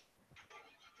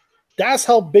 That's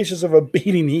how vicious of a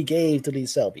beating he gave to Lee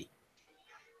Selby.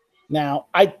 Now,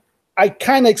 I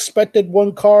kind of expected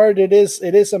one card. It is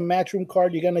a matchroom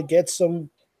card. You're gonna get some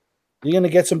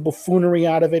buffoonery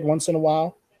out of it once in a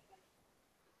while.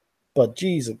 But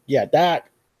Jesus, yeah,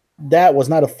 that was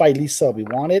not a fight Lee Selby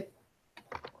wanted.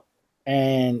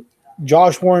 And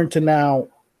Josh Warrington now,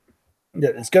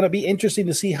 it's going to be interesting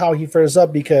to see how he fares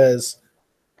up because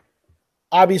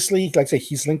obviously, like I said,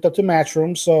 he's linked up to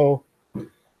Matchroom. So,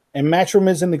 and Matchroom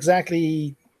isn't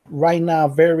exactly right now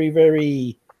very,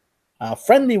 very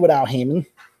friendly without Heyman.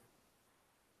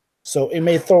 So it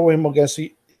may throw him against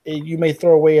you may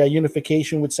throw away a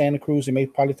unification with Santa Cruz. You may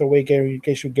probably throw away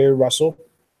unification with Gary Russell.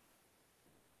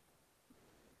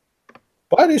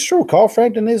 But it's true. Carl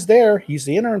Frampton is there. He's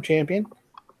the interim champion.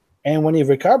 And when he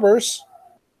recovers,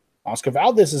 Oscar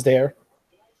Valdez is there.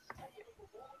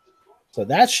 So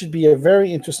that should be a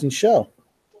very interesting show.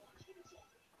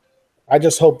 I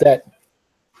just hope that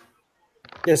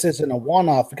this isn't a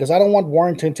one-off because I don't want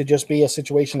Warrington to just be a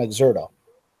situation like Zerto,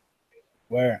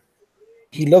 where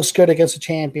he looks good against a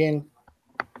champion,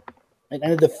 and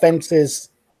the defense is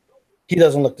he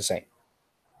doesn't look the same.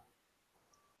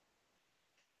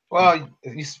 Well,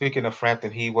 you speaking of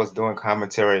Frampton, he was doing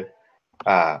commentary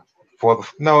he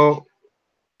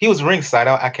was ringside.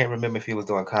 I can't remember if he was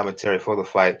doing commentary for the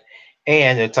fight.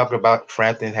 And they're talking about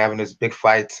Frampton having this big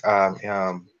fight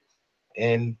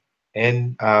in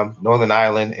Northern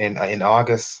Ireland in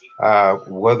August.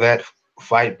 Will that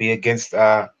fight be against?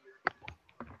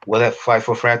 Will that fight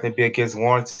for Frampton be against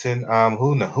Warrington?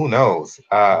 Who knows?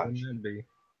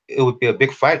 It would be a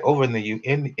big fight over in the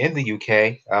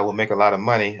UK. Will make a lot of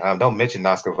money. Don't mention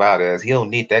Oscar Valdez. He don't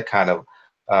need that kind of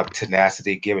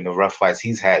tenacity given the rough fights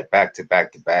he's had back to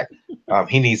back to back.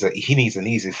 He needs an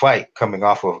easy fight coming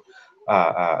off of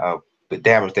the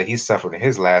damage that he suffered in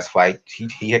his last fight.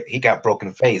 He got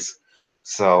broken face.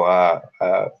 So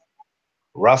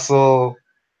Russell,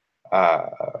 uh,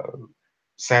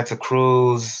 Santa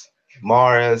Cruz,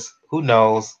 Mars, who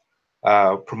knows?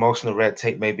 Promotional red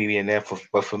tape may be in there,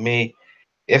 but for me,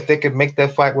 if they could make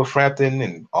that fight with Frampton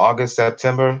in August,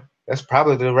 September, that's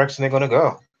probably the direction they're going to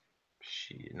go.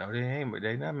 Shit, no, they ain't, but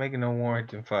they not making no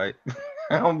Warrington fight.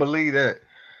 I don't believe that.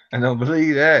 I don't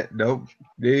believe that. Nope.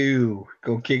 Dude,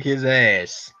 go kick his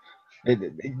ass.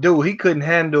 Dude, he couldn't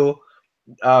handle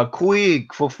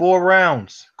Quig for 4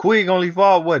 rounds. Quig only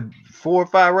fought what 4 or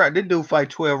 5 rounds. This dude fight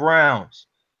 12 rounds.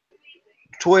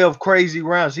 12 crazy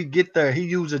rounds. He get there. He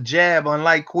use a jab,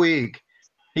 unlike Quig.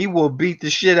 He will beat the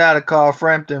shit out of Carl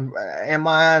Frampton, in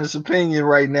my honest opinion,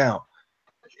 right now.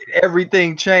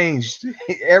 Everything changed.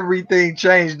 Everything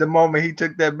changed the moment he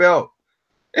took that belt.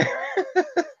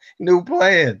 New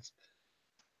plans.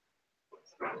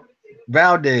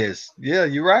 Valdez. Yeah,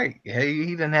 you're right. Hey,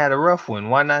 he done had a rough one.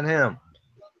 Why not him?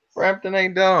 Frampton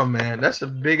ain't dumb, man. That's a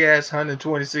big ass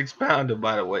 126 pounder,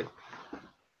 by the way.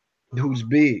 Dude's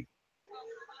big.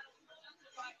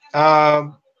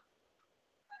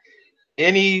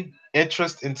 Any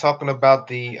interest in talking about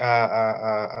the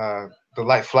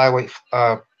light flyweight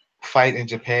fight in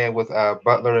Japan with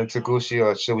Budler and Taguchi,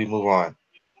 or should we move on?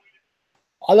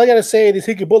 All I gotta say is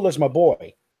Hekkie Budler's my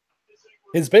boy.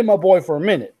 He's been my boy for a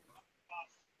minute,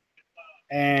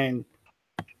 and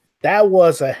that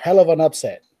was a hell of an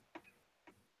upset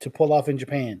to pull off in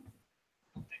Japan.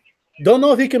 Don't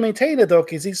know if he can maintain it though,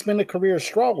 because he's been a career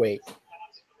strawweight.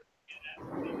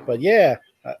 But yeah,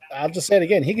 I'll just say it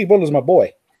again. Hekkie Budler's my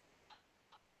boy.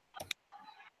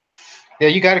 Yeah,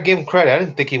 you got to give him credit. I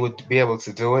didn't think he would be able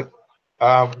to do it.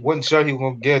 Wasn't sure he was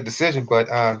going to get a decision,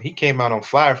 but he came out on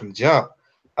fire from jump.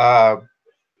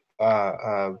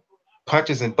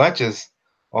 Punches and bunches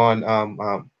on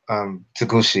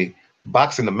Taguchi,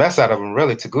 boxing the mess out of him.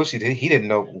 Really, Taguchi, he didn't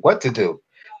know what to do.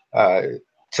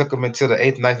 Took him into the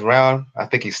 8th, 9th round. I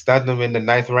think he stunned him in the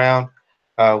 9th round.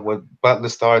 When Budler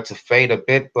started to fade a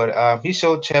bit, but he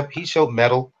showed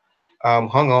mettle,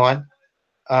 hung on,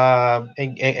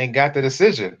 and got the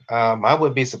decision. I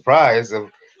wouldn't be surprised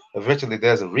if eventually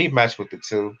there's a rematch with the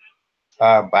two.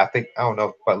 But I don't know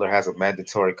if Budler has a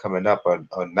mandatory coming up or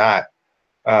not.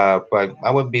 But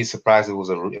I wouldn't be surprised if it was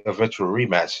a eventual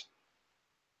rematch.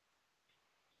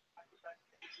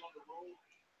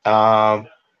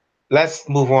 Let's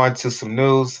move on to some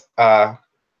news.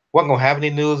 Wasn't gonna have any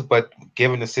news, but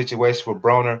given the situation with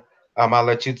Broner, I'll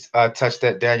let you touch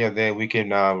that, Daniel. Then we can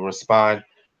respond.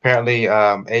 Apparently,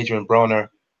 Eddie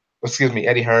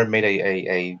Hearn made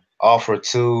a offer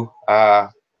to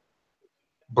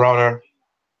Broner,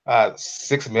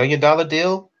 $6 million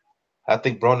deal. I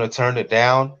think Broner turned it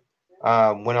down.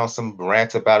 Went on some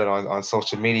rant about it on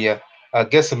social media.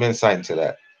 Get some insight into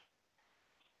that.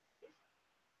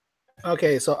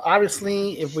 Okay, so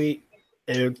obviously, if we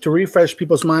to refresh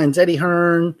people's minds, Eddie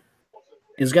Hearn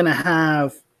is going to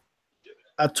have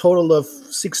a total of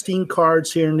 16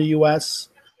 cards here in the U.S.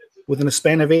 within a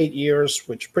span of 8 years,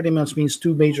 which pretty much means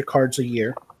 2 major cards a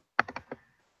year.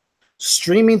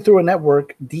 Streaming through a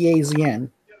network, DAZN,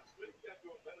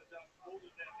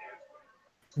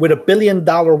 with $1 billion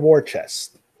war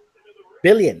chest.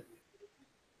 Billion.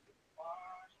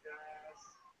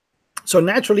 So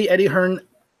naturally, Eddie Hearn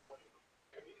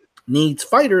needs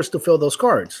fighters to fill those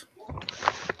cards,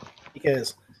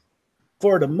 because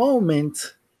for the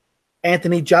moment,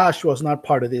 Anthony Joshua is not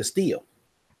part of this deal.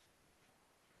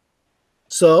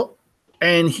 So,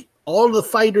 and all the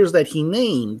fighters that he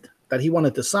named that he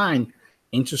wanted to sign,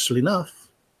 interestingly enough,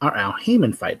 are Al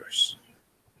Heyman fighters.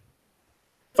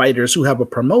 Fighters who have a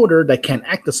promoter that can't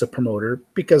act as a promoter,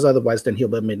 because otherwise then he'll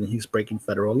be admitting he's breaking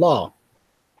federal law.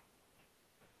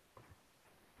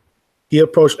 He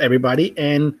approached everybody,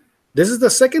 and this is the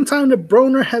second time that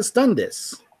Broner has done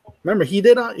this. Remember, he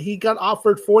got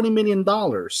offered $40 million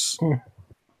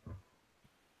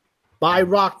by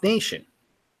Rock Nation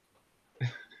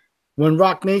when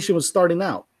Rock Nation was starting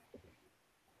out.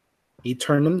 He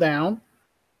turned them down,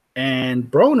 and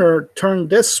Broner turned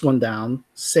this one down,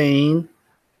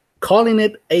 calling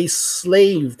it a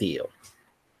slave deal.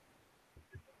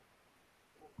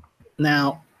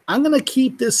 Now, I'm going to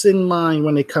keep this in mind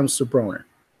when it comes to Broner.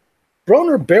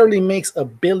 Broner barely makes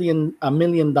 $1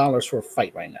 million for a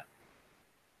fight right now.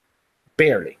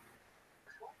 Barely.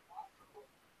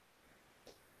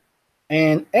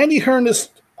 And Eddie Hearn is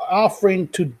offering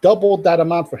to double that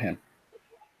amount for him.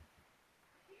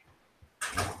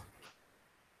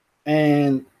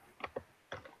 And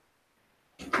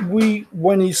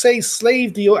when you say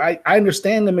slave deal, I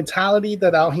understand the mentality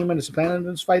that Al Heyman is planning on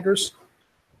his fighters.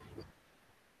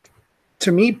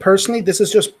 To me personally, this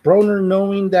is just Broner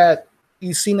knowing that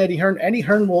he's seen Eddie Hearn. Eddie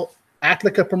Hearn will act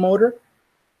like a promoter,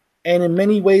 and in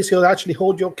many ways, he'll actually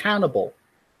hold you accountable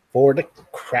for the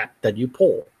crap that you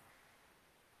pull.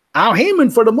 Al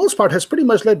Heyman, for the most part, has pretty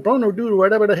much let Broner do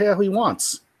whatever the hell he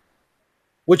wants,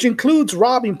 which includes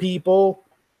robbing people,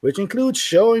 which includes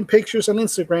showing pictures on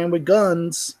Instagram with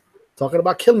guns, talking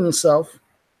about killing himself,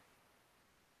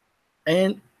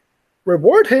 and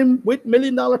reward him with $1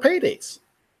 million paydays,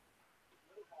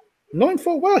 knowing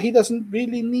full well he doesn't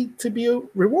really need to be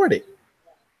rewarded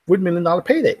with $1 million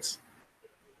paydays.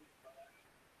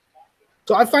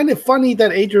 So I find it funny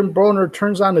that Adrian Broner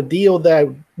turns on a deal that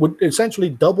would essentially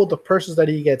double the purses that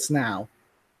he gets now.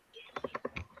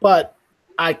 But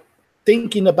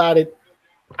thinking about it,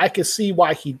 I could see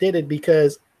why he did it,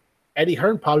 because Eddie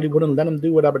Hearn probably wouldn't let him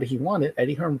do whatever he wanted.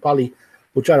 Eddie Hearn probably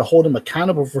would try to hold him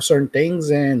accountable for certain things,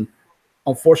 and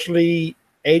unfortunately,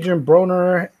 Adrian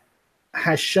Broner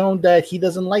has shown that he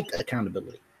doesn't like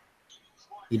accountability.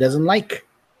 He doesn't like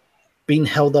being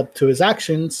held up to his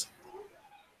actions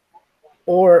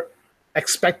or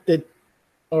expect to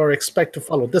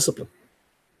follow discipline.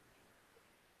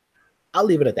 I'll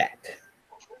leave it at that.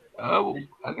 Oh,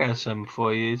 I got something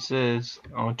for you. It says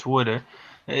on Twitter,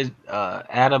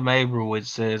 Adam Abrowitz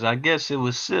says, I guess it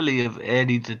was silly of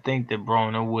Eddie to think that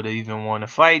Broner would even want to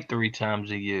fight 3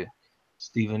 times a year.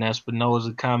 Steven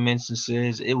Espinoza comments and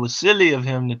says, it was silly of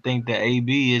him to think that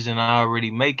AB isn't already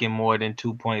making more than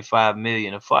 $2.5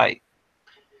 million a fight.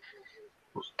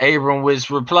 Abramowitz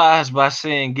replies by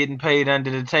saying, getting paid under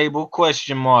the table? ?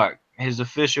 His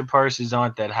official purses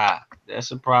aren't that high.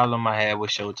 That's a problem I had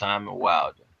with Showtime and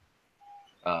Wilder.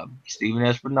 Steven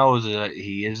Espinoza,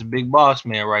 he is a big boss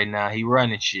man right now. He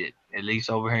running shit, at least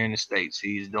over here in the States.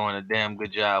 He's doing a damn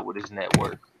good job with his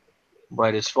network.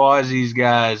 But as far as these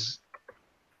guys,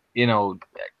 you know,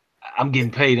 I'm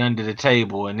getting paid under the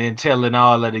table and then telling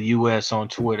all of the U.S. on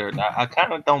Twitter, I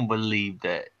kind of don't believe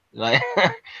that. Like,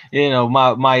 you know,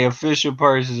 my official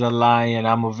purses are lying.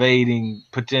 I'm evading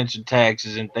potential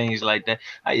taxes and things like that.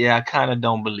 I kind of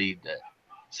don't believe that.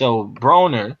 So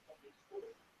Broner,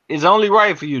 it's only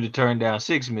right for you to turn down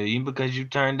 $6 million, because you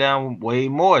turned down way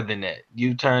more than that.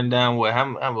 You turned down what?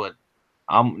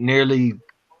 I'm nearly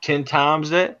 10 times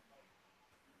that.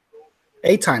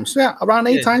 8 times, yeah, around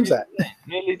 8 times that.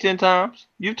 Nearly 10 times.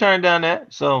 You turned down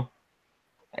that, so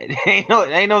it ain't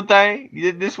no thing.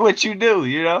 This is what you do,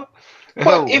 you know.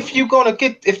 But if you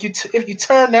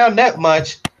turn down that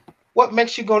much, what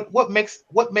makes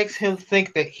him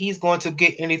think that he's going to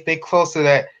get anything close to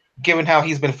that, given how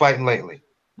he's been fighting lately?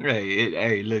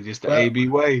 Hey, look, it's the AB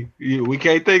way. We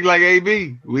can't think like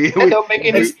AB. That don't make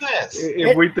any sense.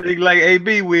 If we think like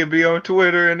AB, we'll be on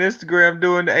Twitter and Instagram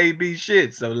doing the AB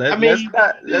shit. So let's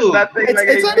not think like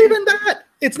AB. It's not even that.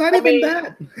 It's not even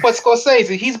that. But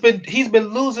Scorsese, he's been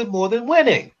losing more than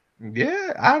winning.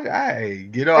 Yeah, I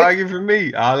argue for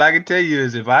me. All I can tell you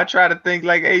is if I try to think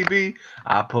like AB,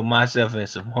 I put myself in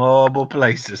some horrible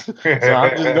places. So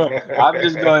I'm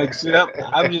just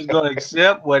gonna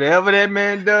accept whatever that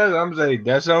man does. I'm saying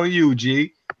that's on you,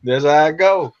 G. That's how I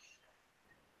go.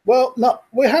 Well, no,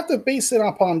 we have to base it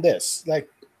upon this.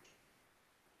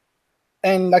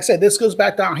 And like I said, this goes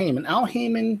back to Al Heyman. Al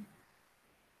Heyman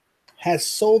has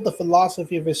sold the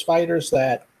philosophy of his fighters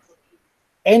that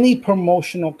any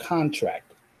promotional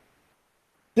contract,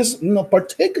 this,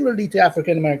 particularly to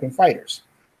African American fighters,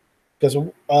 because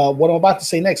what I'm about to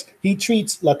say next, he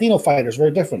treats Latino fighters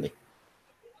very differently.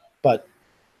 But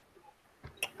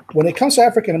when it comes to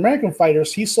African American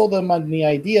fighters, he sold them on the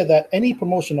idea that any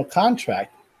promotional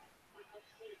contract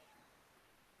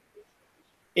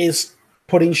is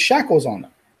putting shackles on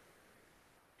them.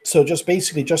 So just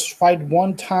basically just fight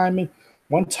one time,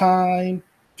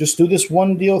 just do this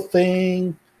one deal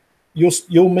thing.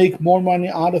 You'll make more money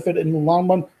out of it in the long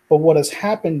run. But what has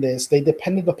happened is they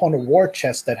depended upon a war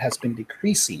chest that has been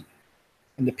decreasing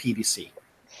in the PBC.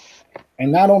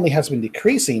 And not only has been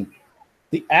decreasing,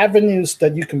 the avenues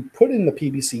that you can put in the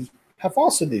PBC have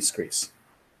also decreased.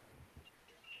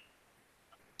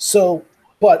 So,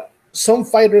 but some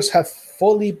fighters have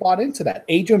fully bought into that.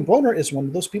 Adrian Broner is one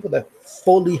of those people that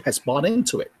fully has bought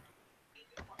into it.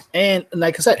 And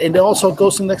like I said, and it also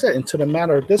goes into the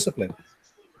matter of discipline.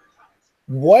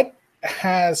 What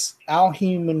has Al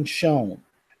Heyman shown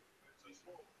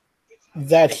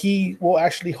that he will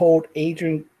actually hold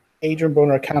Adrian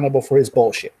Broner accountable for his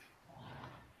bullshit?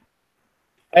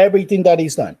 Everything that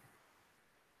he's done.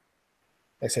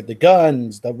 Like I said, the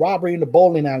guns, the robbery in the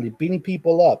bowling alley, beating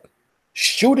people up,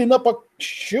 shooting up a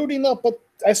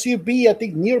SUV, I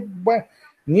think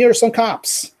near some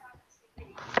cops.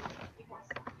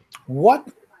 What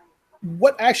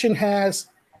what action has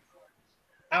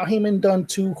Al Heyman done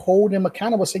to hold him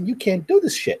accountable, saying you can't do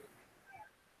this shit?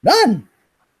 None.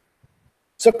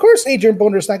 So of course Adrian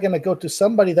Broner is not going to go to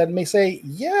somebody that may say,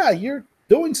 yeah, you're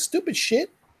doing stupid shit.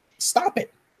 Stop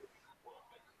it.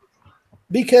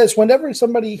 Because whenever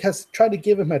somebody has tried to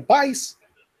give him advice,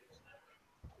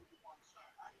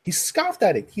 he scoffed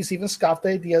at it. He's even scoffed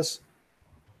at ideas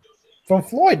from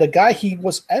Floyd, the guy he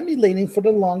was emulating for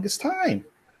the longest time.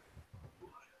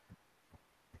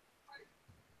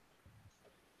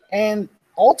 And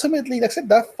ultimately, like I said,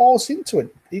 that falls into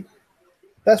it.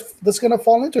 That's going to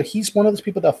fall into it. He's one of those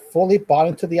people that fully bought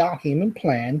into the Al Heyman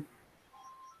plan.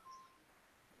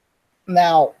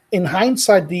 Now, in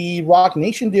hindsight, the Rock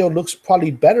Nation deal looks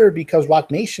probably better because Rock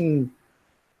Nation,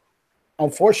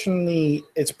 unfortunately,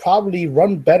 it's probably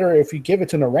run better if you give it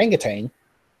to an orangutan.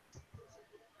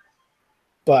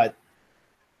 But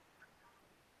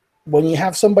when you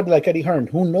have somebody like Eddie Hearn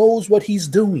who knows what he's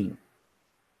doing,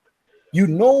 you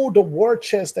know the war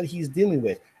chest that he's dealing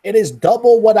with. It is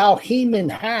double what Al Heyman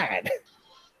had.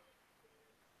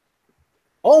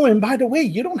 Oh, and by the way,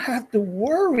 you don't have to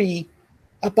worry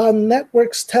about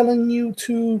networks telling you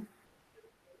to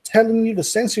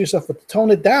censor yourself or to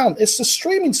tone it down. It's a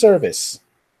streaming service.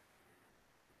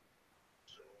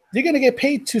 You're going to get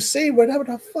paid to say whatever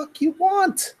the fuck you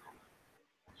want.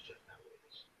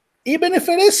 Even if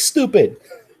it is stupid.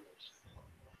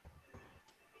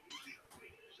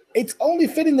 It's only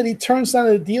fitting that he turns down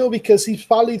the deal because he's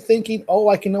probably thinking, oh,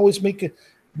 I can always make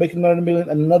another million,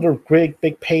 another big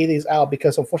paydays out,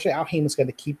 because unfortunately Al Heyman's going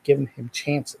to keep giving him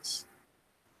chances.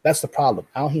 That's the problem.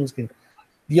 Al Heyman's going.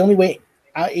 The only way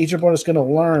Adrian Broner is going to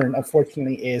learn,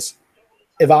 unfortunately, is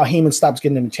if Al Heyman stops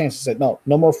giving him chances. That no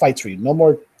more fights for you, no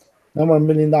more $1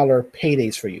 million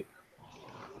paydays for you.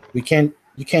 You can't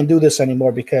do this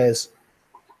anymore, because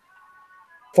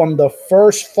from the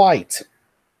first fight,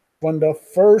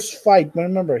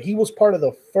 remember he was part of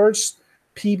the first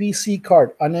PBC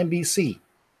card on NBC.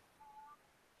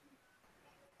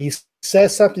 He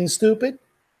says something stupid.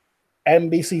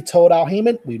 NBC told Al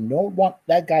Heyman, we don't want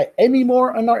that guy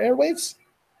anymore on our airwaves.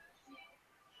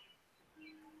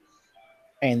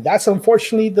 And that's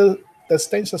unfortunately the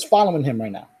stench that's following him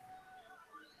right now.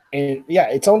 And yeah,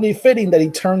 it's only fitting that he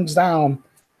turns down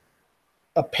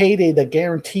a payday that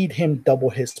guaranteed him double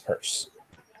his purse.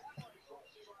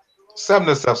 Sum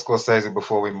this up, Scorsese,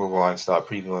 before we move on and start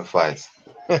previewing fights.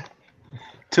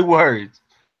 2 words.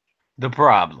 The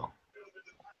problem.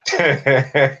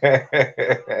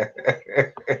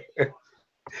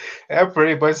 That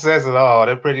pretty much says it all.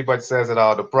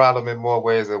 The problem in more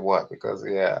ways than one. Because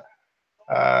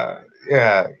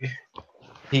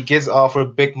he gets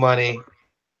offered big money.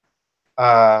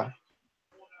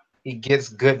 He gets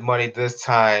good money this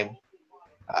time,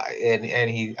 and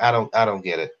I don't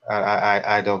get it.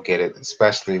 I don't get it,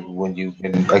 especially when you've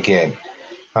been again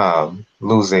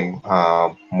losing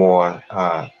more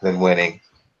than winning.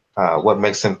 What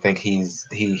makes him think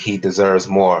he deserves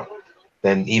more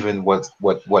than even what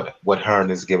Hearn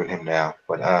is giving him now?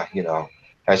 But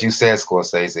as you said,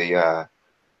 Scorsese,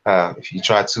 if you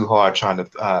try too hard trying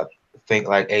to think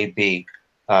like AB,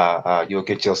 you'll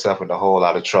get yourself in a whole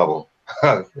lot of trouble.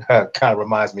 Kind of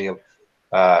reminds me of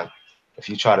if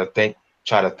you try to think,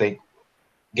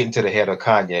 get into the head of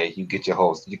Kanye, you get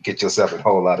yourself in a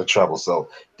whole lot of trouble. So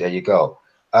there you go.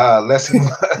 Let's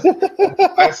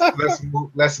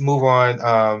move on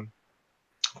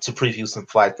to preview some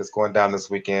fight that's going down this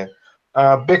weekend.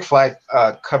 Big fight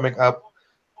coming up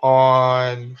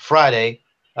on Friday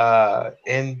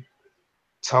in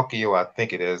Tokyo, I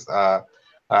think it is.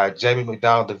 Jamie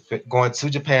McDonnell going to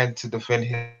Japan to defend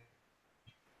his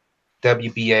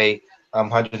WBA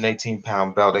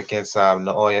 118-pound belt against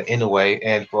Naoya Inoue.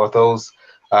 And for those,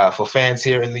 for fans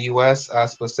here in the U.S.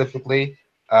 Specifically,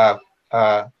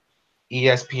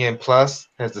 ESPN Plus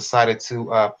has decided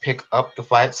to pick up the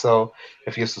fight. So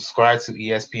if you're subscribed to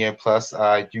ESPN Plus,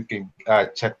 you can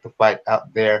check the fight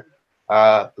out there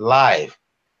live.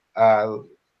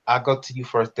 I'll go to you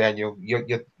first, Daniel.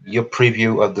 Your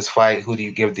preview of this fight. Who do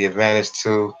you give the advantage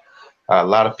to? A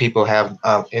lot of people have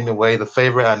Inoue the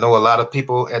favorite. I know a lot of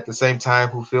people at the same time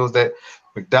who feels that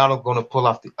McDonnell going to pull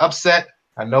off the upset.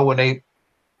 I know when they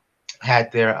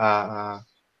had their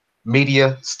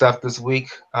media stuff this week,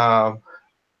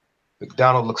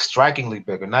 McDonnell looks strikingly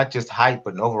bigger, not just height,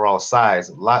 but in overall size,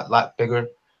 a lot bigger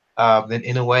than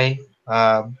Inoue.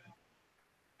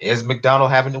 Is McDonnell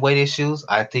having the weight issues?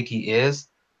 I think he is.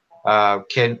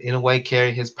 Can Inoue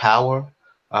carry his power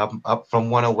up from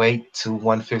 108 to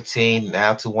 115,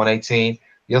 now to 118?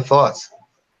 Your thoughts?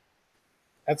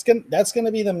 That's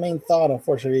gonna be the main thought,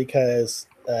 unfortunately, because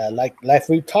like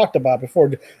we talked about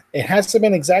before, it hasn't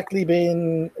been exactly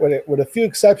been with a few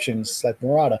exceptions like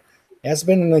Murata. It has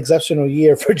been an exceptional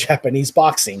year for Japanese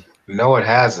boxing. No, it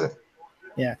hasn't.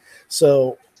 Yeah.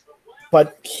 So,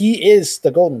 but he is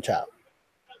the golden child.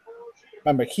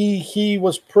 Remember, he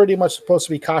was pretty much supposed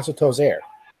to be Kazuto's heir,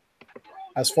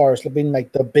 as far as being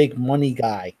like the big money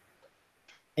guy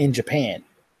in Japan.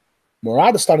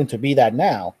 Murata's starting to be that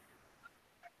now,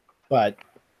 but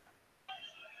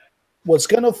what's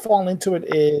going to fall into it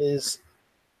is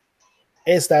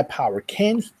that power.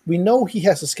 We know he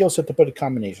has a skill set to put in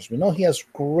combinations. We know he has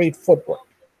great footwork.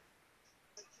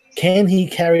 Can he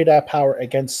carry that power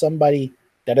against somebody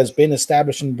that has been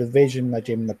established in the division like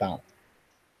Jamie McDonnell?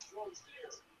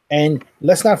 And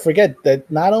let's not forget that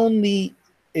not only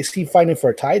is he fighting for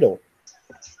a title,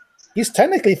 he's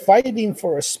technically fighting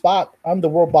for a spot on the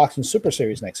World Boxing Super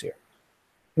Series next year.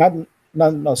 On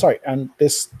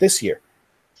this year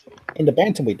in the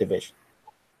bantamweight division.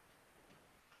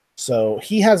 So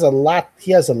he has a lot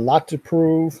to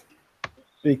prove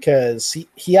because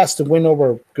he has to win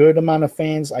over a good amount of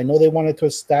fans. I know they wanted to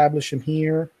establish him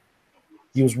here.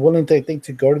 He was willing to, I think,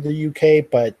 to go to the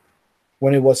UK, but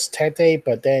when it was Tete,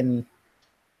 but then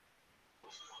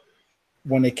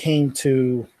when it came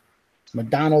to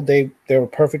McDonnell, they were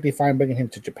perfectly fine bringing him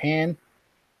to Japan.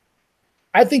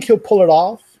 I think he'll pull it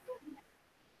off.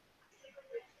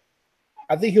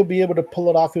 I think he'll be able to pull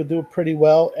it off. He'll do it pretty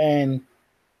well. And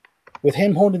with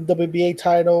him holding the WBA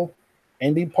title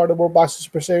and being part of the World Boxing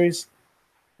Super Series,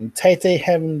 and Tete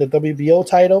having the WBO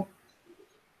title,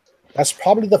 that's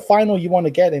probably the final you want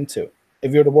to get into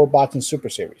if you're the World Boxing Super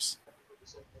Series.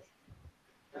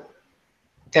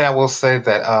 And I will say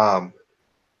that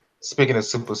speaking of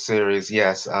Super Series,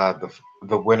 yes, the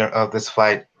winner of this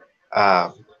fight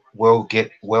will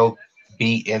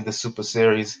be in the Super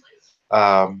Series.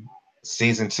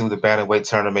 Season 2, the bantamweight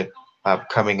tournament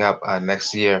coming up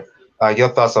next year. Your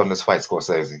thoughts on this fight,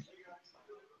 Scorsese?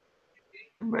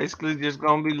 Basically, just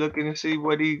gonna be looking to see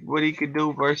what he could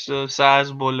do versus a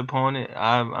sizable opponent.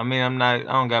 I mean, I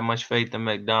don't got much faith in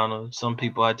McDonnell. Some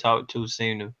people I talk to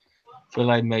seem to feel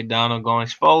like McDonnell gonna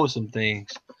expose some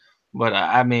things. But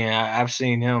I mean, I've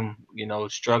seen him,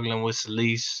 struggling with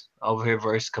Solis over here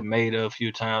versus Kameda a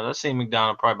few times. I've seen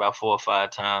McDonnell probably about 4 or 5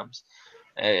 times.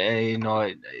 I ain't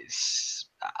gonna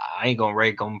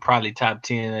rank him probably top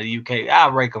 10 of the UK.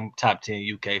 I'll rank him top 10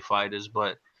 UK fighters,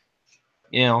 but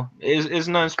it's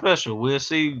nothing special. We'll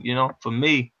see. For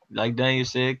me, like Daniel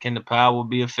said, can the power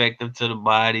be effective to the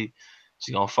body?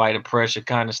 He's gonna fight a pressure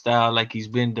kind of style like he's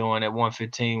been doing at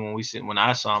 115 when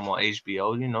I saw him on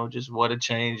HBO. Just what a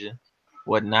change and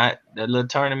whatnot. That little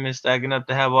tournament stacking up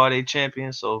to have all their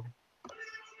champions. So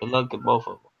good luck to both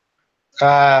of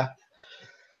them.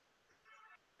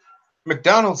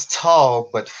 McDonald's tall,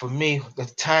 but for me, the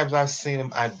times I've seen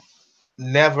him,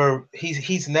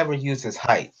 he's never used his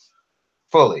height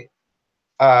fully.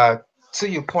 To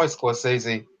your point,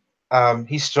 Scorsese,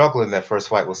 he struggled in that first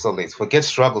fight with Solis. Forget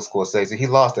struggle, Scorsese. He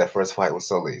lost that first fight with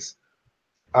Solis.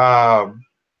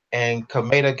 And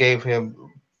Kameda gave him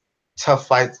tough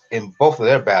fights in both of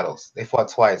their battles. They fought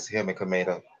twice, him and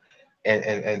Kameda.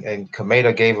 And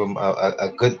Kameda gave him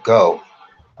a good go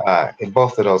in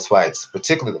both of those fights,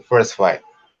 particularly the first fight.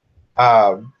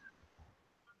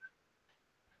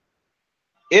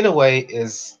 Inoue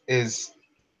is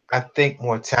I think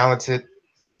more talented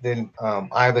than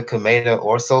either Kameda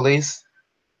or Solis.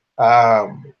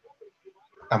 Um,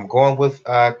 I'm going with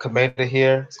Kameda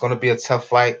here. It's going to be a tough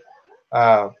fight,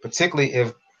 particularly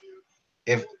if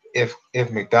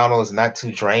McDonnell is not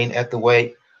too drained at the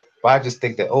weight. But I just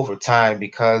think that over time,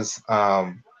 because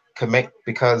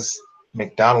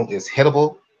McDonnell is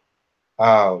hittable,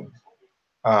 um,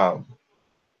 um,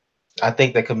 I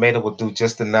think that Kameda will do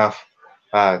just enough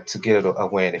to get a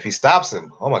win. If he stops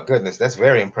him, oh my goodness, that's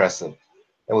very impressive.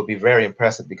 That would be very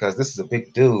impressive because this is a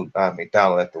big dude,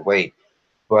 McDonnell at the weight.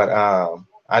 But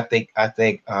I think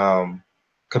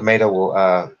Kameda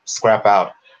will scrap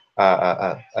out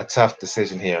a tough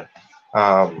decision here.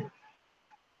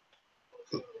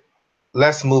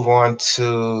 Let's move on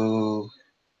to.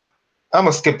 I'm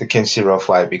gonna skip the Shiro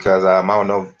fight because I don't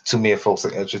know too many folks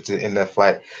are interested in that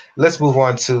fight. Let's move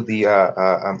on to the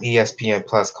ESPN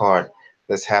Plus card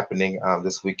that's happening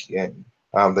this weekend.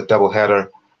 The doubleheader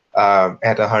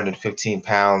at 115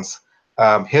 pounds.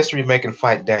 History-making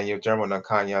fight: Daniel Jerwin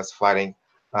Ancajas fighting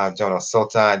Jonas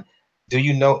Sultan. Do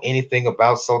you know anything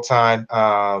about Sultan?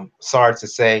 Sorry to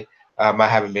say, I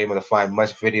haven't been able to find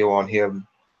much video on him.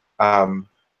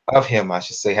 Of him, I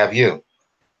should say. Have you?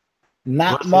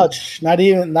 Not much. Not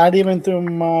even through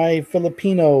my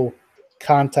Filipino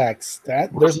contacts.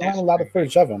 There's not a lot of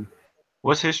footage of him.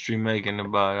 What's history making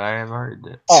about? I haven't heard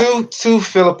that. Oh, Two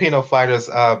Filipino fighters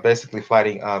basically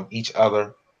fighting each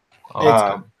other. it's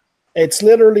Okay. it's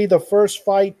literally the first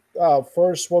fight,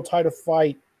 first world title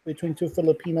fight between two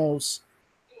Filipinos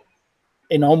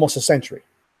in almost a century.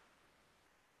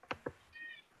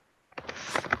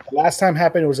 The last time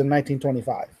happened was in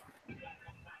 1925.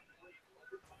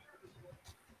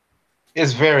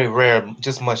 It's very rare,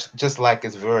 just like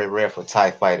it's very rare for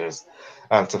Thai fighters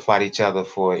to fight each other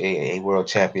for a world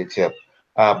championship.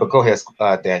 But go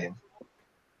ahead, Daniel.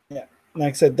 Yeah, like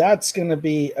I said, that's going to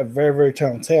be a very very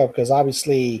telling tale because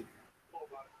obviously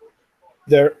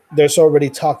there's already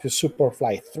talk to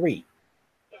Superfly 3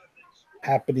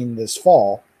 happening this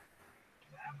fall,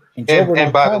 and And Jerwin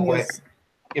and by the way, Ancajas.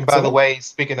 and Say by the again? way,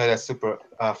 speaking of that super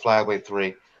flyweight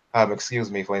three,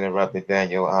 excuse me for interrupting,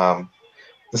 Daniel.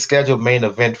 The scheduled main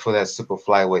event for that super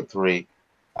flyweight three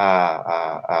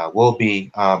will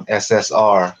be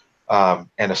SSR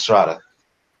and Estrada.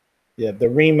 Yeah, the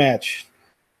rematch.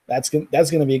 That's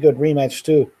gonna be a good rematch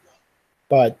too.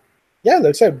 But yeah, like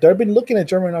I said, they've been looking at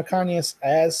Jerwin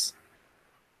Ancajas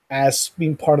as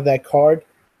being part of that card,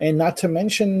 and not to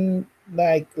mention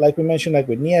like we mentioned, like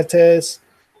with Nietes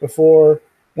before,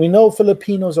 we know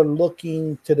Filipinos are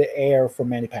looking to the air for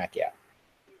Manny Pacquiao,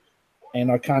 and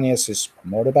Arcanius is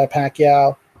promoted by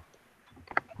Pacquiao.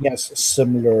 He has a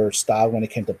similar style when it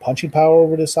came to punching power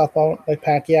over the southpaw like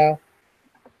Pacquiao.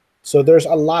 So there's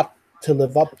a lot to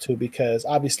live up to because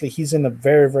obviously he's in a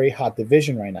very very hot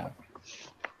division right now,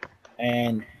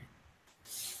 and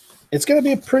it's gonna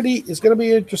be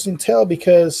an interesting tale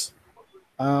because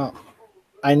uh,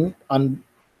 I'm on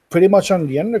pretty much on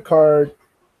the undercard.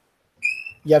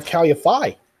 You have Cal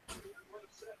Yafai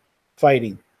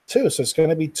fighting too, so it's going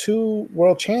to be two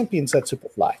world champions at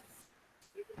Superfly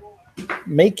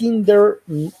making their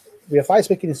Yafai's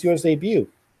making his US debut,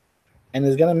 and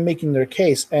is going to be making their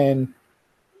case, and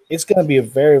it's going to be a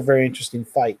very very interesting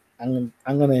fight. I'm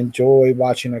going to enjoy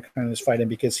watching Arcanus fighting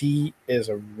because he is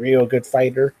a real good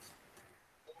fighter.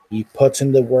 He puts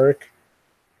in the work.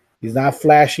 He's not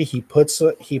flashy. He puts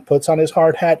on his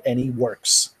hard hat and he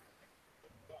works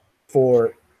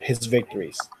for his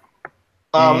victories.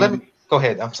 Let me And go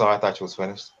ahead. I'm sorry, I thought you was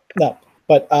finished. no,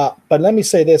 but let me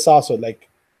say this also. Like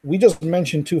we just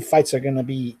mentioned, two fights are going to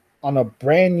be on a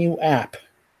brand new app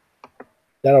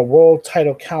that are world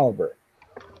title caliber.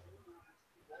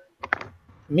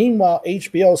 Meanwhile,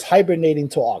 HBO is hibernating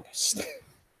till August.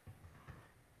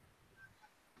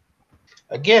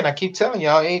 Again, I keep telling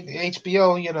y'all,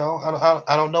 HBO. You know,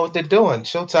 I don't know what they're doing.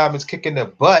 Showtime is kicking their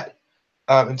butt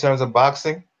in terms of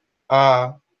boxing.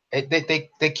 Uh,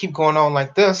 they keep going on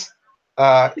like this.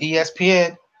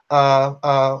 ESPN,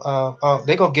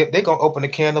 they gonna open a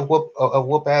can of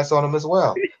whoop ass on them as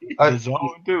well. Uh, The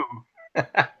zone too.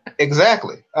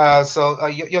 exactly. So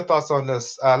your thoughts on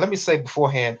this? Let me say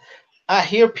beforehand, I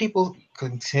hear people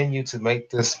continue to make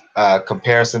this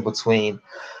comparison between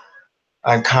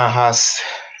Ancajas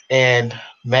and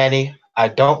Manny. I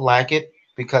don't like it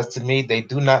because to me they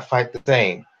do not fight the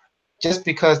same. Just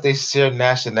because they share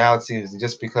nationalities and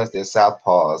just because they're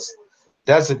southpaws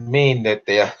doesn't mean that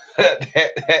they're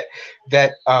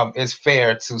that it's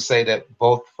fair to say that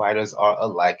both fighters are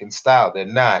alike in style. They're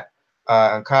not.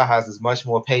 Ancajas is much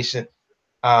more patient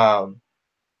um,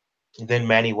 than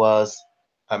Manny was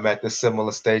at this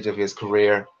similar stage of his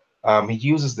career. He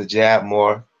uses the jab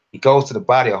more. He goes to the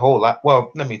body a whole lot.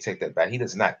 Well, let me take that back. He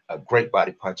is not a great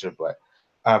body puncher, but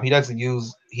he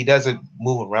doesn't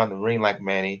move around the ring like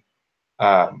Manny.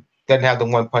 Doesn't have the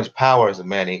one punch power as a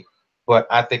Manny, but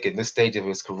I think in this stage of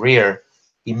his career,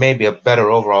 he may be a better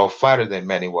overall fighter than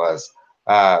Manny was.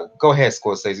 Go ahead,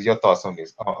 Scorsese. Your thoughts on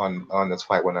this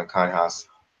fight with Ancajas?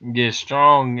 Yeah,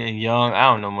 strong and young. I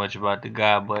don't know much about the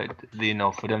guy, but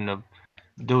for them to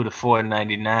do the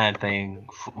 4.99 thing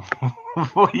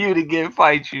for you to get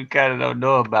fights you kind of don't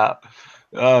know about.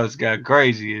 Oh, it's got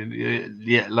crazy. And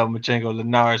yeah, Lomachenko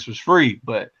Linares was free,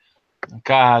 but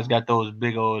Kai's got those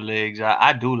big old legs.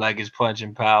 I do like his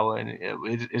punching power, and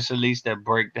it's at least that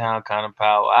breakdown kind of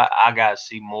power. I gotta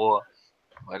see more,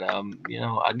 but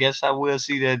I guess I will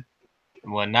see that.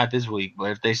 Well, not this week,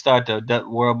 but if they start the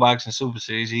World Boxing Super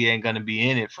Series, he ain't gonna be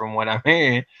in it from what I'm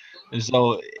hearing. And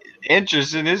so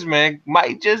interest in this man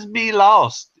might just be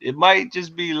lost. It might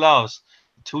just be lost.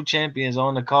 Two champions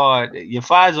on the card. Your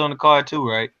five's on the card too,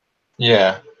 right?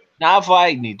 Yeah. Not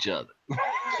fighting each other.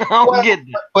 I don't Well, get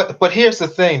that. but here's the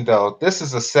thing, though. This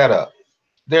is a setup.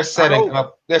 They're I setting hope.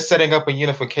 up. They're setting up a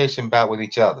unification bout with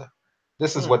each other.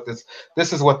 This is Hmm. what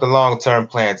this is what the long term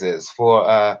plans is for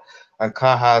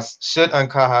Ancajas. Should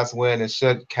Ancajas win and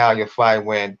should Cal Yafai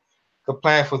win, the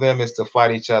plan for them is to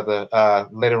fight each other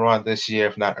later on this year,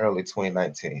 if not early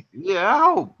 2019. Yeah, I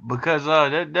hope because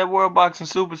that World Boxing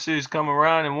Super Series come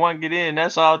around and one get in,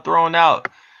 that's all thrown out,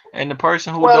 and the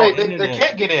person who Well, don't they enter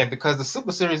can't get in because the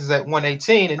Super Series is at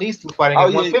 118 and these two fighting Oh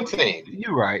at yeah, 115.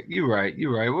 you're right.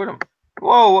 What am?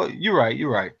 Whoa, you're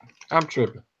right. I'm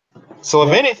tripping. So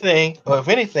Yep. if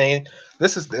anything,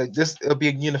 this it'll be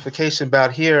a unification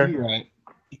bout here, You're right.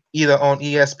 either on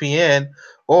ESPN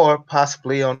or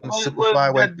possibly on Well,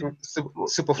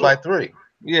 Superfly 3.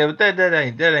 yeah, but that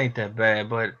ain't that bad.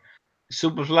 But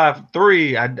Superfly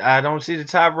 3, I don't see the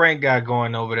top rank guy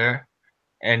going over there.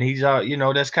 And he's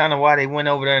that's kind of why they went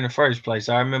over there in the first place.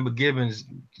 I remember Gibbons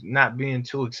not being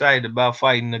too excited about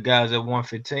fighting the guys at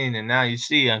 115, and now you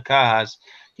see Ancajas,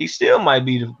 he still might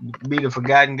be the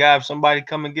forgotten guy if somebody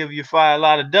come and give you a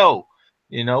lot of dough,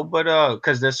 But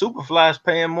because the Superfly is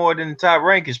paying more than the top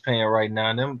rank is paying right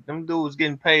now. Them dudes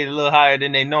getting paid a little higher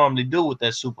than they normally do with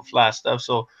that Superfly stuff,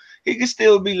 so he could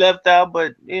still be left out.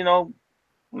 But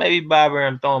maybe Bobber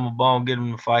and throw him a bone, get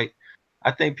him to fight.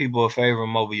 I think people will favor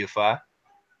him over Yafai.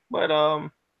 But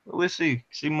we'll see.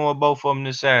 See more of both of them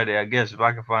this Saturday, I guess, if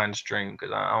I can find the stream,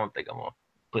 because I don't think I'm gonna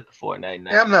put the Fortnite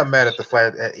night. Yeah, I'm not mad at the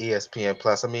fight at ESPN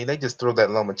Plus. I mean, they just threw that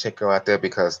Lomachenko out there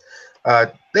because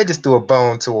they just threw a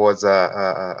bone towards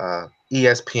ESPN,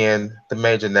 the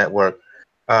major network.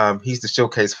 He's the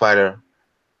showcase fighter,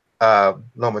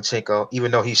 Lomachenko,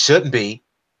 even though he shouldn't be.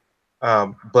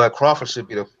 But Crawford should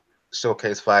be the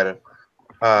showcase fighter.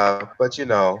 But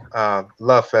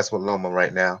love fest with Loma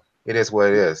right now. It is what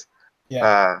it is.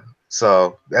 Yeah.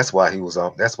 So that's why he was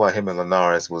on. That's why him and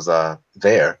Linares was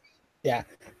there. Yeah.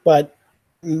 But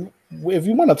if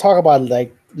you want to talk about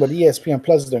like what ESPN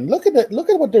Plus is doing, look at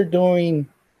what they're doing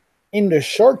in the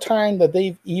short time that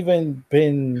they've even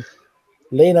been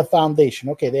laying a foundation.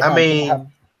 Okay, they have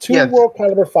two world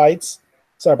caliber fights.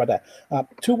 Sorry about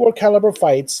that. 2 world caliber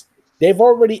fights. They've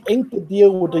already inked a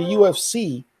deal with the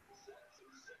UFC,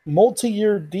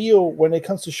 multi-year deal when it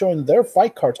comes to showing their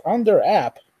fight cards on their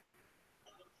app.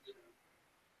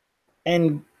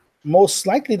 And most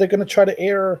likely they're going to try to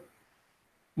air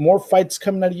more fights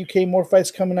coming out of UK, more fights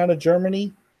coming out of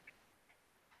Germany.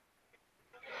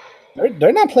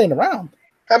 They're not playing around.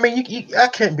 I mean, I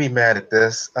can't be mad at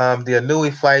this. The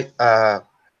Inoue fight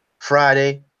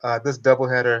Friday, this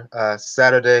doubleheader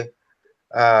Saturday,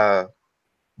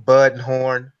 Bud and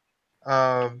Horn.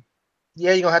 Yeah,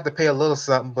 you're gonna have to pay a little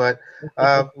something, but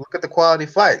look at the quality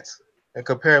fights and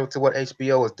compare it to what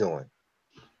HBO is doing.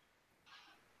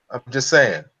 I'm just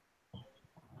saying.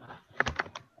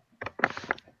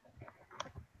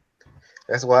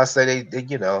 That's why I say they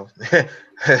HBO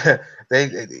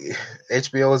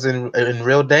is in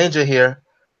real danger here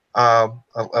of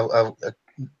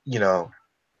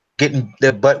getting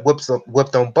their butt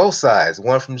whipped on both sides,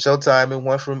 one from Showtime and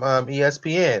one from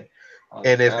ESPN.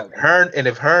 And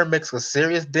if Hearn makes a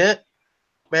serious dent,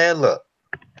 man, look,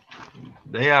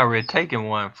 they already taken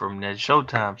one from that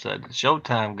Showtime side.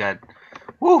 Showtime got,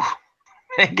 whoo,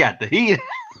 they got the heat.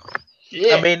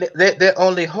 Yeah. I mean, their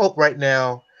only hope right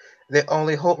now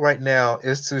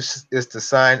is to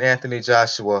sign Anthony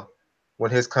Joshua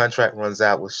when his contract runs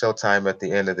out with Showtime at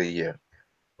the end of the year.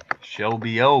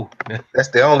 Showbo. That's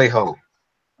the only hope.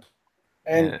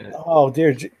 And oh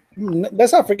dear,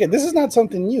 let's not forget, this is not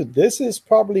something new. This is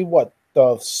probably what,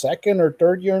 the second or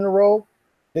third year in a row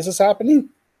this is happening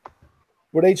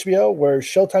with HBO, where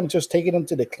Showtime just taking them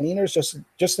to the cleaners,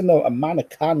 just in the amount of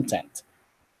content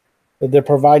that they're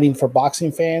providing for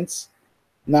boxing fans.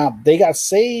 Now they got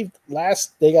saved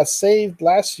last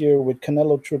year with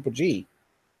Canelo Triple G.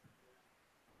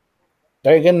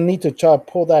 They're gonna need to try to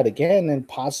pull that again, and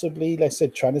possibly, like I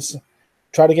said, try to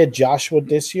get Joshua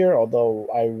this year, although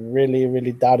I really,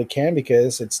 really doubt it can,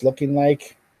 because it's looking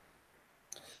like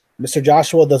Mr.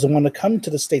 Joshua doesn't want to come to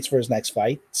the States for his next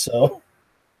fight. So,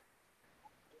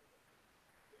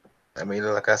 I mean,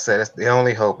 like I said, that's the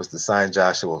only hope is to sign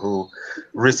Joshua, who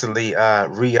recently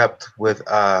re-upped with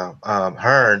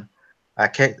Hearn. I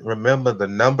can't remember the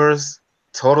numbers,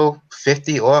 total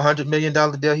 $50 or $100 million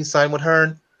deal he signed with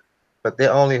Hearn, but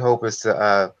their only hope is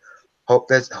to hope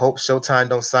Showtime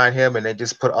don't sign him, and they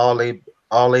just put all they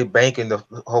bank into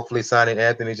hopefully signing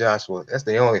Anthony Joshua. That's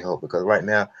the only hope, because right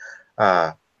now,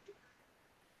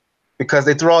 because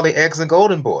they threw all the eggs in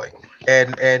Golden Boy,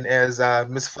 and as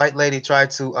Miss Fight Lady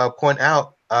tried to point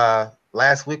out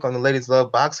last week on the Ladies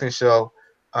Love Boxing show,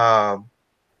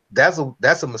 that's a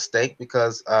mistake,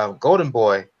 because Golden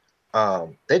Boy,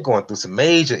 they're going through some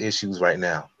major issues right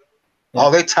now. Yeah.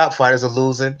 All their top fighters are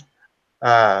losing.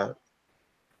 The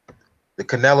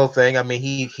Canelo thing, I mean,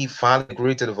 he finally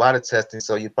agreed to the VADA testing,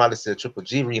 so you probably see a Triple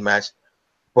G rematch.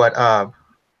 But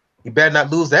he better not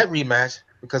lose that rematch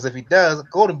because if he does,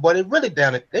 Golden Boy, they really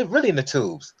down it. They really in the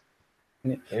tubes.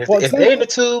 Yeah. And Well, if they in the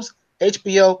tubes,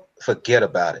 HBO, forget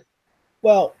about it.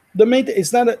 well, the main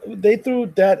it's not. They threw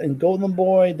that in Golden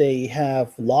Boy. They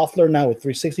have Loeffler now with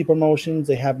 360 promotions.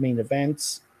 They have main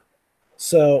events,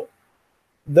 so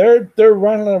they're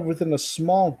running within a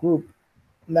small group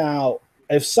now.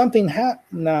 If something if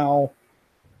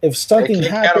They something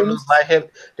can't count on those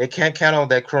happens, They can't count on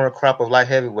that current crop of light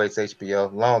heavyweights.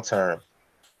 HBO long term,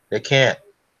 they can't.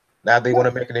 Now they want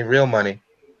to make any real money.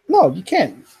 no, you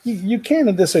can't. You can't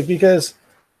in this way because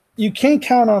you can't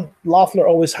count on Loeffler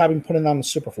always having putting on the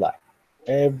super flag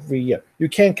every year. You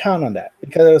can't count on that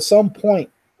because at some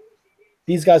point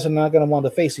these guys are not going to want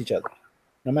to face each other,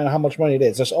 no matter how much money it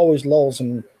is. There's always lulls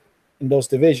in those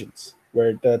divisions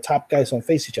where the top guys don't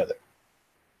face each other.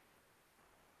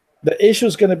 The issue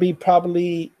is going to be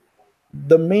probably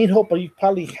the main hope you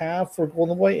probably have for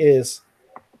Golden Boy is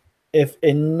if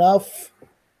enough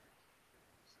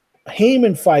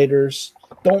Heyman fighters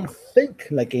don't think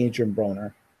like Adrian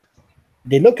Broner,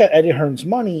 they look at Eddie Hearn's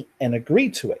money and agree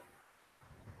to it.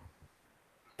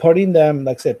 Putting them,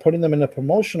 like I said, putting them in a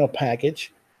promotional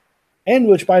package, and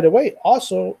which, by the way,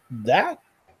 also that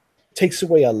takes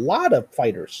away a lot of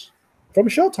fighters from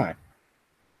Showtime.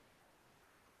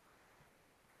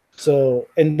 So,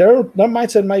 and their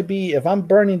mindset might be, if I'm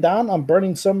burning down, I'm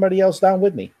burning somebody else down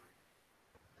with me.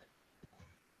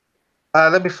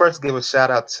 Let me first give a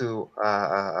shout out to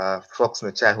folks in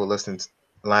the chat who are listening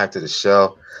live to the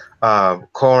show.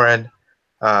 Corin,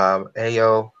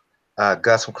 Ayo,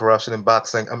 Gus from Corruption in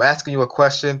Boxing. I'm asking you a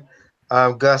question,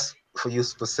 Gus, for you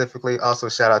specifically. Also,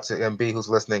 shout out to MB who's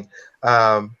listening.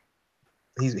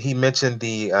 He mentioned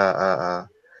the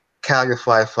Cal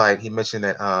Yafai fight. He mentioned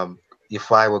that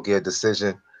Yafai will get a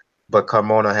decision, but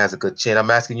Carmona has a good chin.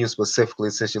 I'm asking you specifically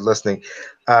since you're listening,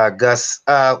 Gus.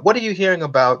 What are you hearing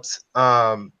about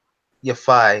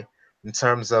Yafai in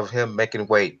terms of him making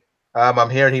weight? I'm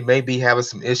hearing he may be having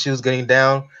some issues getting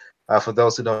down. For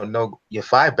those who don't know,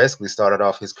 Yafai basically started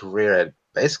off his career at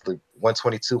basically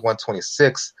 122,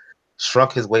 126,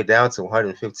 shrunk his way down to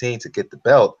 115 to get the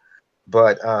belt,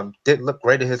 but didn't look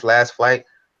great in his last fight.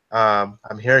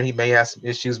 I'm hearing he may have some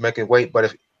issues making weight,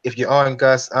 but if you're on,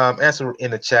 Gus, answer in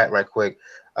the chat right quick.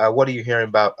 What are you hearing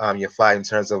about your fight in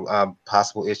terms of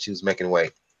possible issues making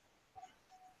weight?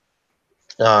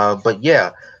 But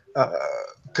yeah, uh,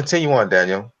 continue on,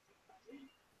 Daniel.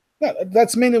 Yeah,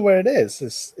 that's mainly where it is.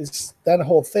 It's that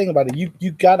whole thing about it.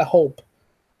 You gotta hope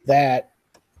that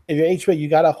if you're HBA, you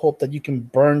gotta hope that you can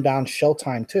burn down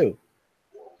Showtime too,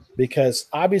 because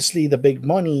obviously the big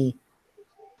money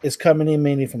is coming in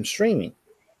mainly from streaming.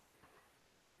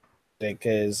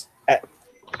 Because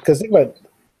think about it,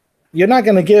 you're not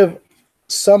gonna give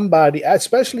somebody,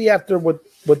 especially after what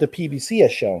the PBC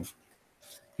has shown,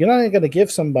 you're not going to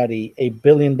give somebody $1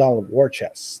 billion war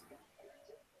chest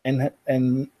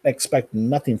and expect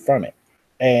nothing from it.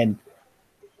 And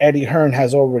Eddie Hearn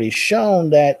has already shown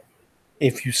that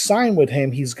if you sign with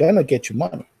him, he's going to get you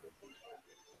money.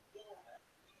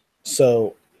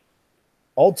 So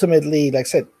ultimately, like I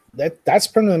said, that's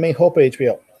pretty much the main hope of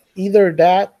HBO. Either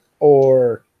that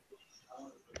or,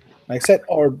 like I said,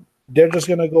 or they're just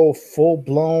going to go full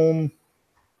blown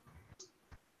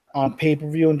on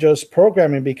pay-per-view and just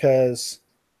programming, because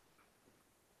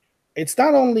it's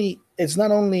not only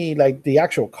like the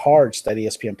actual cards that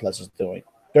ESPN Plus is doing.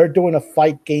 They're doing a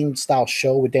fight game style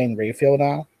show with Dan Rayfield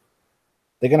now.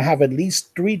 They're going to have at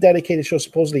least 3 dedicated shows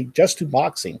supposedly just to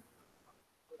boxing,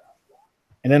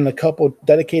 and then a couple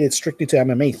dedicated strictly to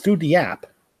MMA through the app.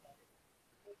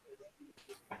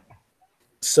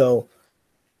 So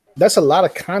that's a lot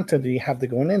of content that you have to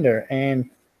go in there. And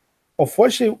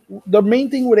unfortunately, the main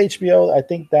thing with HBO, I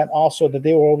think that also that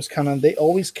they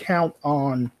always count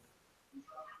on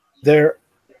their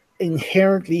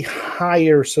inherently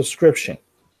higher subscription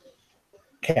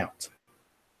count.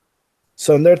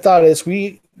 So their thought is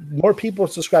more people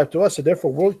subscribe to us, so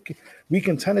therefore we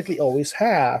can technically always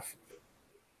have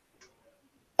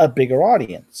a bigger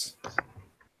audience.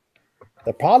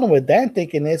 The problem with that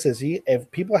thinking is if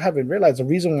people haven't realized, the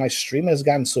reason why streaming has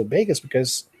gotten so big is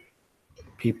because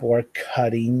people are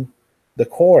cutting the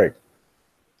cord.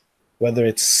 Whether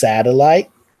it's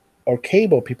satellite or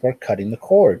cable, people are cutting the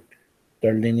cord.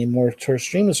 They're leaning more towards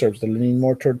streaming services. They're leaning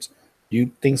more towards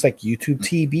things like YouTube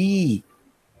TV,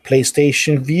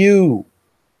 PlayStation View.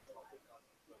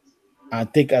 I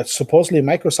think supposedly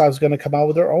Microsoft is going to come out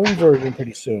with their own version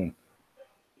pretty soon.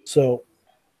 So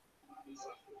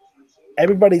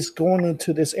everybody's going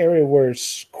into this area where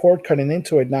it's cord cutting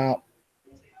into it. Now,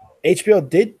 HBO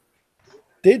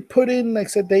did put in, like I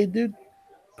said, they do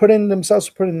putting themselves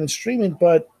putting in streaming,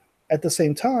 but at the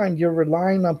same time, you're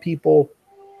relying on people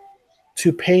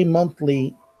to pay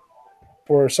monthly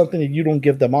for something that you don't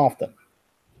give them often.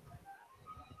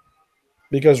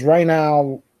 Because right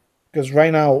now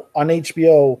on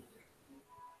HBO,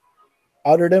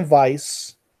 other than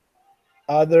Vice,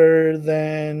 other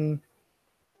than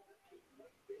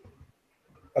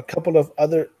a couple of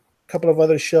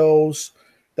other shows,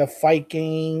 the Fight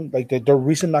Game, like the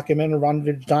recent documentary around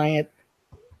the Giant,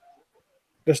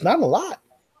 there's not a lot.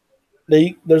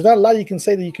 There's not a lot you can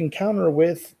say that you can counter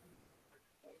with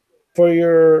for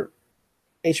your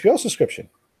HBO subscription.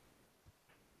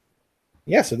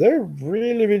 Yeah, so they're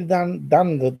really, really down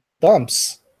in the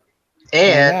dumps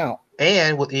right now.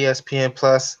 And with ESPN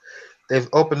Plus,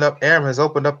 Aaron has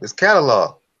opened up his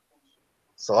catalog.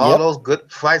 So all those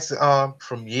good fights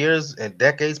from years and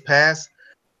decades past,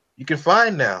 you can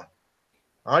find now.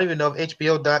 I don't even know if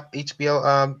HBO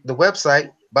the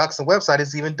website, boxing website,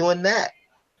 is even doing that.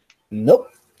 Nope,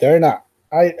 they're not.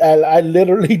 I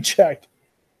literally checked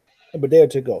a day or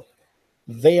two ago.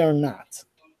 They are not.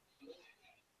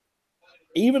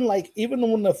 Even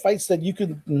when the fights that you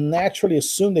could naturally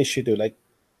assume they should do, like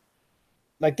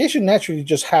they should naturally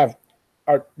just have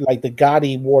like the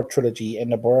Gotti War trilogy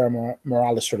and the Barrera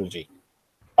Morales trilogy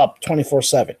up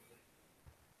 24/7.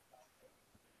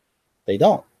 They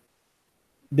don't,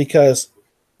 because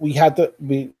we have to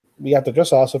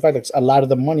just also the fact that a lot of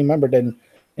the money, remember, then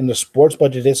in the sports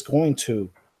budget is going to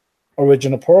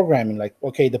original programming. Like,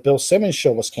 okay, the Bill Simmons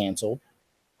show was canceled,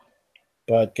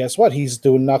 but guess what? He's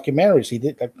doing documentaries. He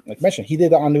did, like mentioned, he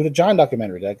did the Inoue the Giant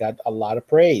documentary that got a lot of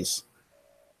praise.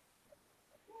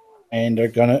 And they're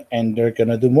gonna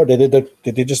do more.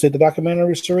 They just did the documentary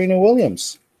with Serena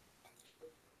Williams.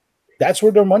 That's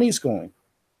where their money's going.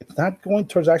 It's not going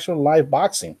towards actual live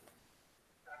boxing.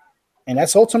 And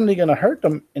that's ultimately going to hurt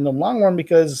them in the long run,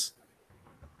 because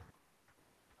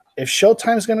if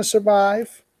Showtime's going to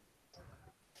survive,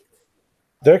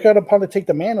 they're going to probably take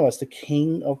the mantle as the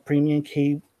king of premium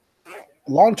cable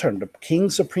long term, the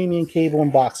kings of premium cable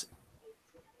and boxing.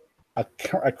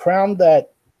 A crown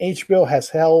that HBO has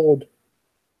held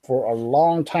for a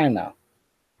long time now.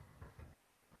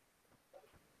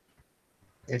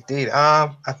 Indeed. I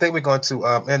think we're going to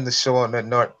end the show on that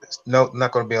note.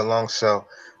 Not going to be a long show.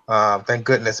 Thank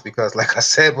goodness, because like I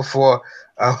said before,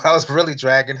 I was really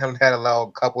dragging. Haven't had a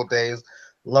long couple of days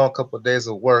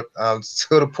of work,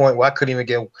 to the point where I couldn't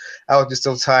even I was just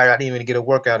so tired. I didn't even get a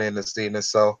workout in this evening.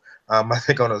 So I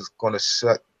think I'm going to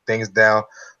shut things down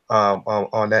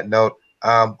on that note.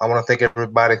 I want to thank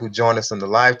everybody who joined us in the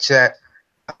live chat.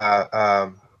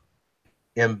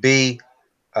 MB,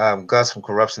 Gus from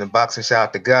Corruption and Boxing. Shout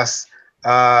out to Gus.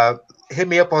 Hit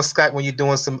me up on Skype when you're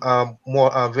doing some more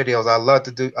videos. I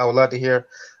would love to hear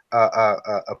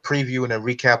a preview and a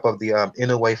recap of the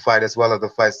Inoue fight, as well as the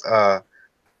fights, the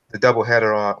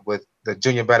doubleheader on with the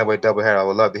junior bantamweight doubleheader. I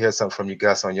would love to hear something from you,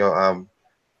 Gus, on your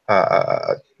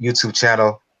YouTube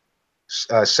channel.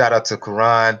 Shout out to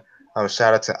Quran.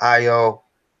 Shout out to Io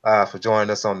for joining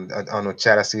us on the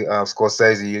chat. I see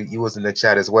Scorsese, you was in the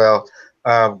chat as well.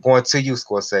 Going to you,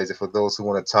 Scorsese, for those who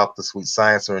want to talk the sweet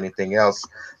science or anything else.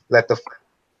 Let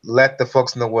the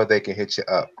folks know where they can hit you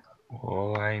up.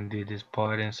 Oh, I ain't did this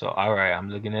part in, so all right, I'm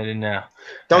looking at it now.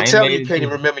 Don't tell me you can't even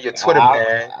remember your Twitter,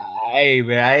 man. Hey,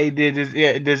 man, I ain't did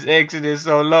this Exodus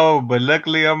so long, but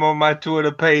luckily I'm on my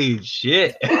Twitter page.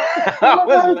 Shit. I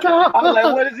was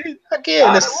like, what is he?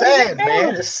 Again, it's sad,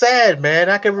 man. It's sad, man.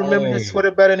 I can remember his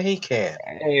Twitter better than he can.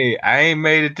 Hey, I ain't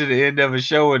made it to the end of a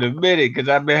show in a minute, because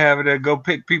I've been having to go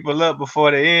pick people up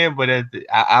before the end, but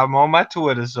I'm on my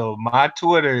Twitter, so my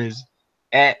Twitter is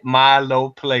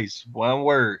 @MyLowPlace. One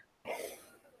word.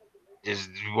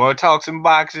 Just want to talk some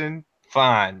boxing,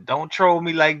 fine. Don't troll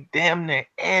me like damn near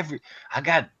I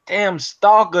got damn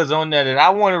stalkers on there that I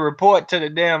want to report to the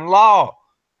damn law.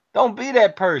 Don't be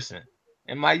that person.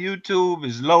 And my YouTube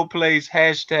is LowPlace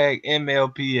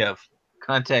 #MLPF.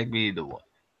 Contact me either one.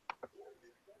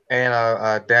 And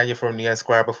Daniel from the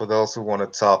Inscriber, for those who want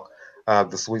to talk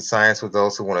the sweet science, for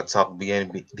those who want to talk the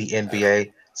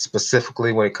NBA,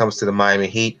 specifically when it comes to the Miami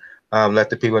Heat. Let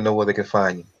the people know where they can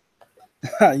find you.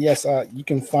 Yes, you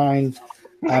can find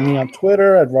me on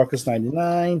Twitter at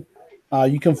Ruckus99.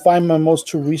 You can find my most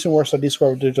two recent works on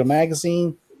Discover Digital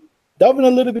Magazine. Delving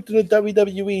a little bit to the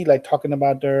WWE, like talking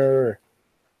about their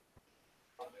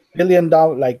 $1 billion,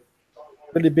 like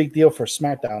really big deal for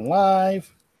SmackDown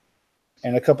Live,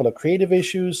 and a couple of creative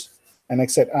issues. And like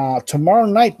I said, tomorrow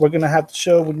night we're gonna have the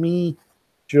show with me,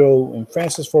 Joe, and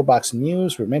Francis for Boxing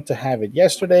News. We're meant to have it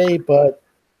yesterday, but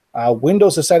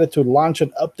Windows decided to launch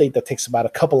an update that takes about a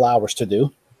couple hours to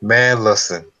do. Man,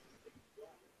 listen.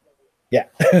 Yeah.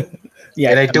 Yeah.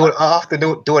 And they do it often.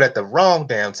 Do it at the wrong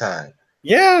damn time.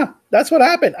 Yeah, that's what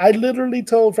happened. I literally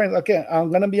told friends, okay,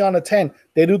 I'm gonna be on a 10.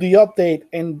 They do the update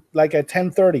and like at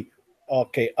 10:30.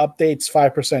 Okay, update's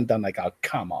 5% done. Like, oh,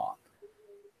 come on.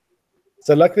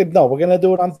 So luckily, no, we're gonna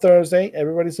do it on Thursday.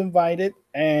 Everybody's invited,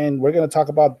 and we're gonna talk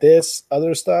about this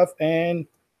other stuff and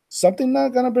something not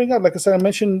gonna bring up. Like I said, I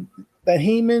mentioned that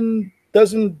Heyman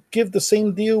doesn't give the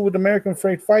same deal with American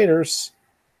Freight Fighters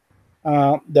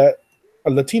that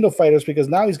Latino fighters, because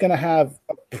now he's gonna have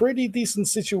a pretty decent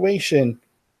situation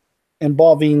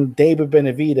involving David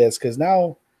Benavidez, because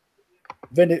now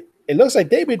it looks like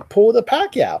David pulled a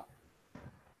Pacquiao.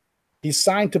 He's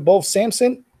signed to both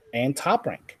Samson and Top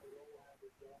Rank.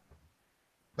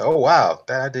 Oh wow,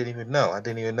 that I didn't even know. I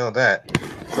didn't even know that.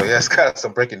 So yeah, it's kind of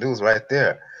some breaking news right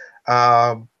there.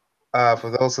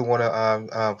 For those who want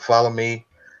to follow me,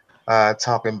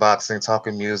 talking boxing,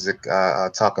 talking music,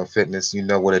 talking fitness, you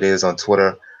know what it is on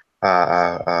Twitter.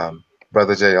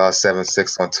 Brother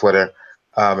JR76 on Twitter.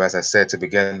 As I said to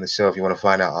begin the show, if you want to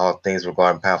find out all things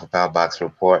regarding Pound for Pound Box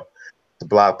Report, the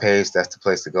blog page, that's the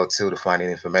place to go to find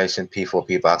any information,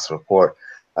 P4P Box Report,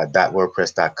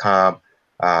 .wordpress.com.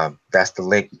 That's the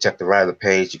link. You check the right of the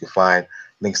page. You can find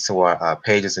links to our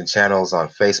pages and channels on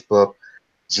Facebook,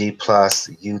 G+,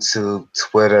 YouTube,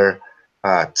 Twitter,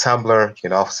 Tumblr. You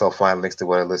can also find links to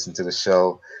where to listen to the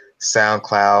show,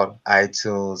 SoundCloud,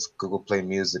 iTunes, Google Play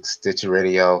Music, Stitcher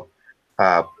Radio,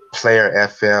 Player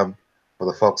FM for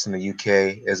the folks in the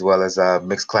UK, as well as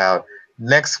Mixcloud.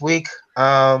 Next week,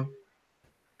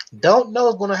 don't know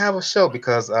if we're going to have a show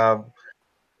because,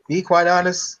 be quite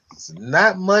honest, it's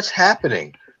not much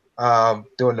happening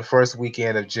during the first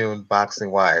weekend of June,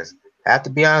 boxing-wise. I have to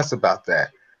be honest about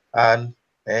that. And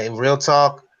real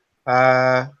talk,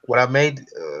 what I may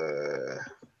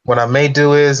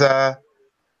do is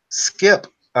skip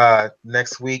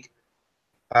next week,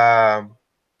 and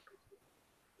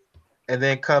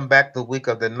then come back the week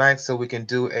of the 9th so we can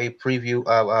do a preview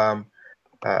of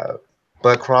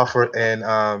Bud Crawford and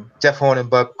Jeff Horn and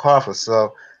Bud Crawford.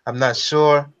 So I'm not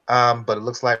sure, but it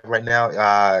looks like right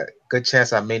now, good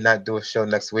chance I may not do a show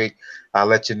next week. I'll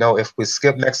let you know. If we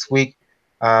skip next week,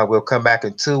 we'll come back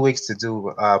in 2 weeks to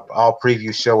do all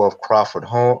preview show of Crawford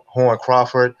Horn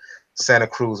Crawford, Santa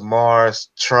Cruz Mars,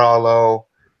 Charlo,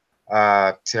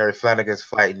 Terry Flanagan's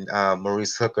fighting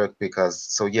Maurice Hooker,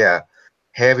 yeah,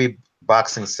 heavy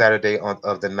boxing Saturday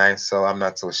of the 9th, so I'm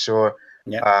not so sure.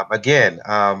 Yeah. Again,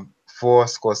 for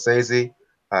Scorsese,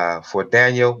 for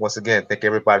Daniel, once again, thank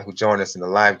everybody who joined us in the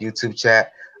live YouTube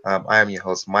chat. I am your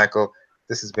host, Michael.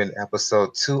 This has been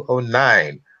episode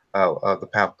 209 of the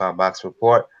Pound for Pound Box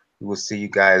Report. We will see you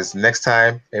guys next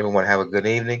time. Everyone have a good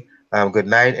evening, good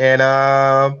night, and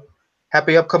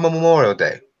happy upcoming Memorial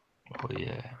Day. Oh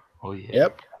yeah. Oh yeah.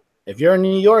 Yep. If you're in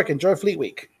New York, enjoy Fleet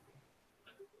Week.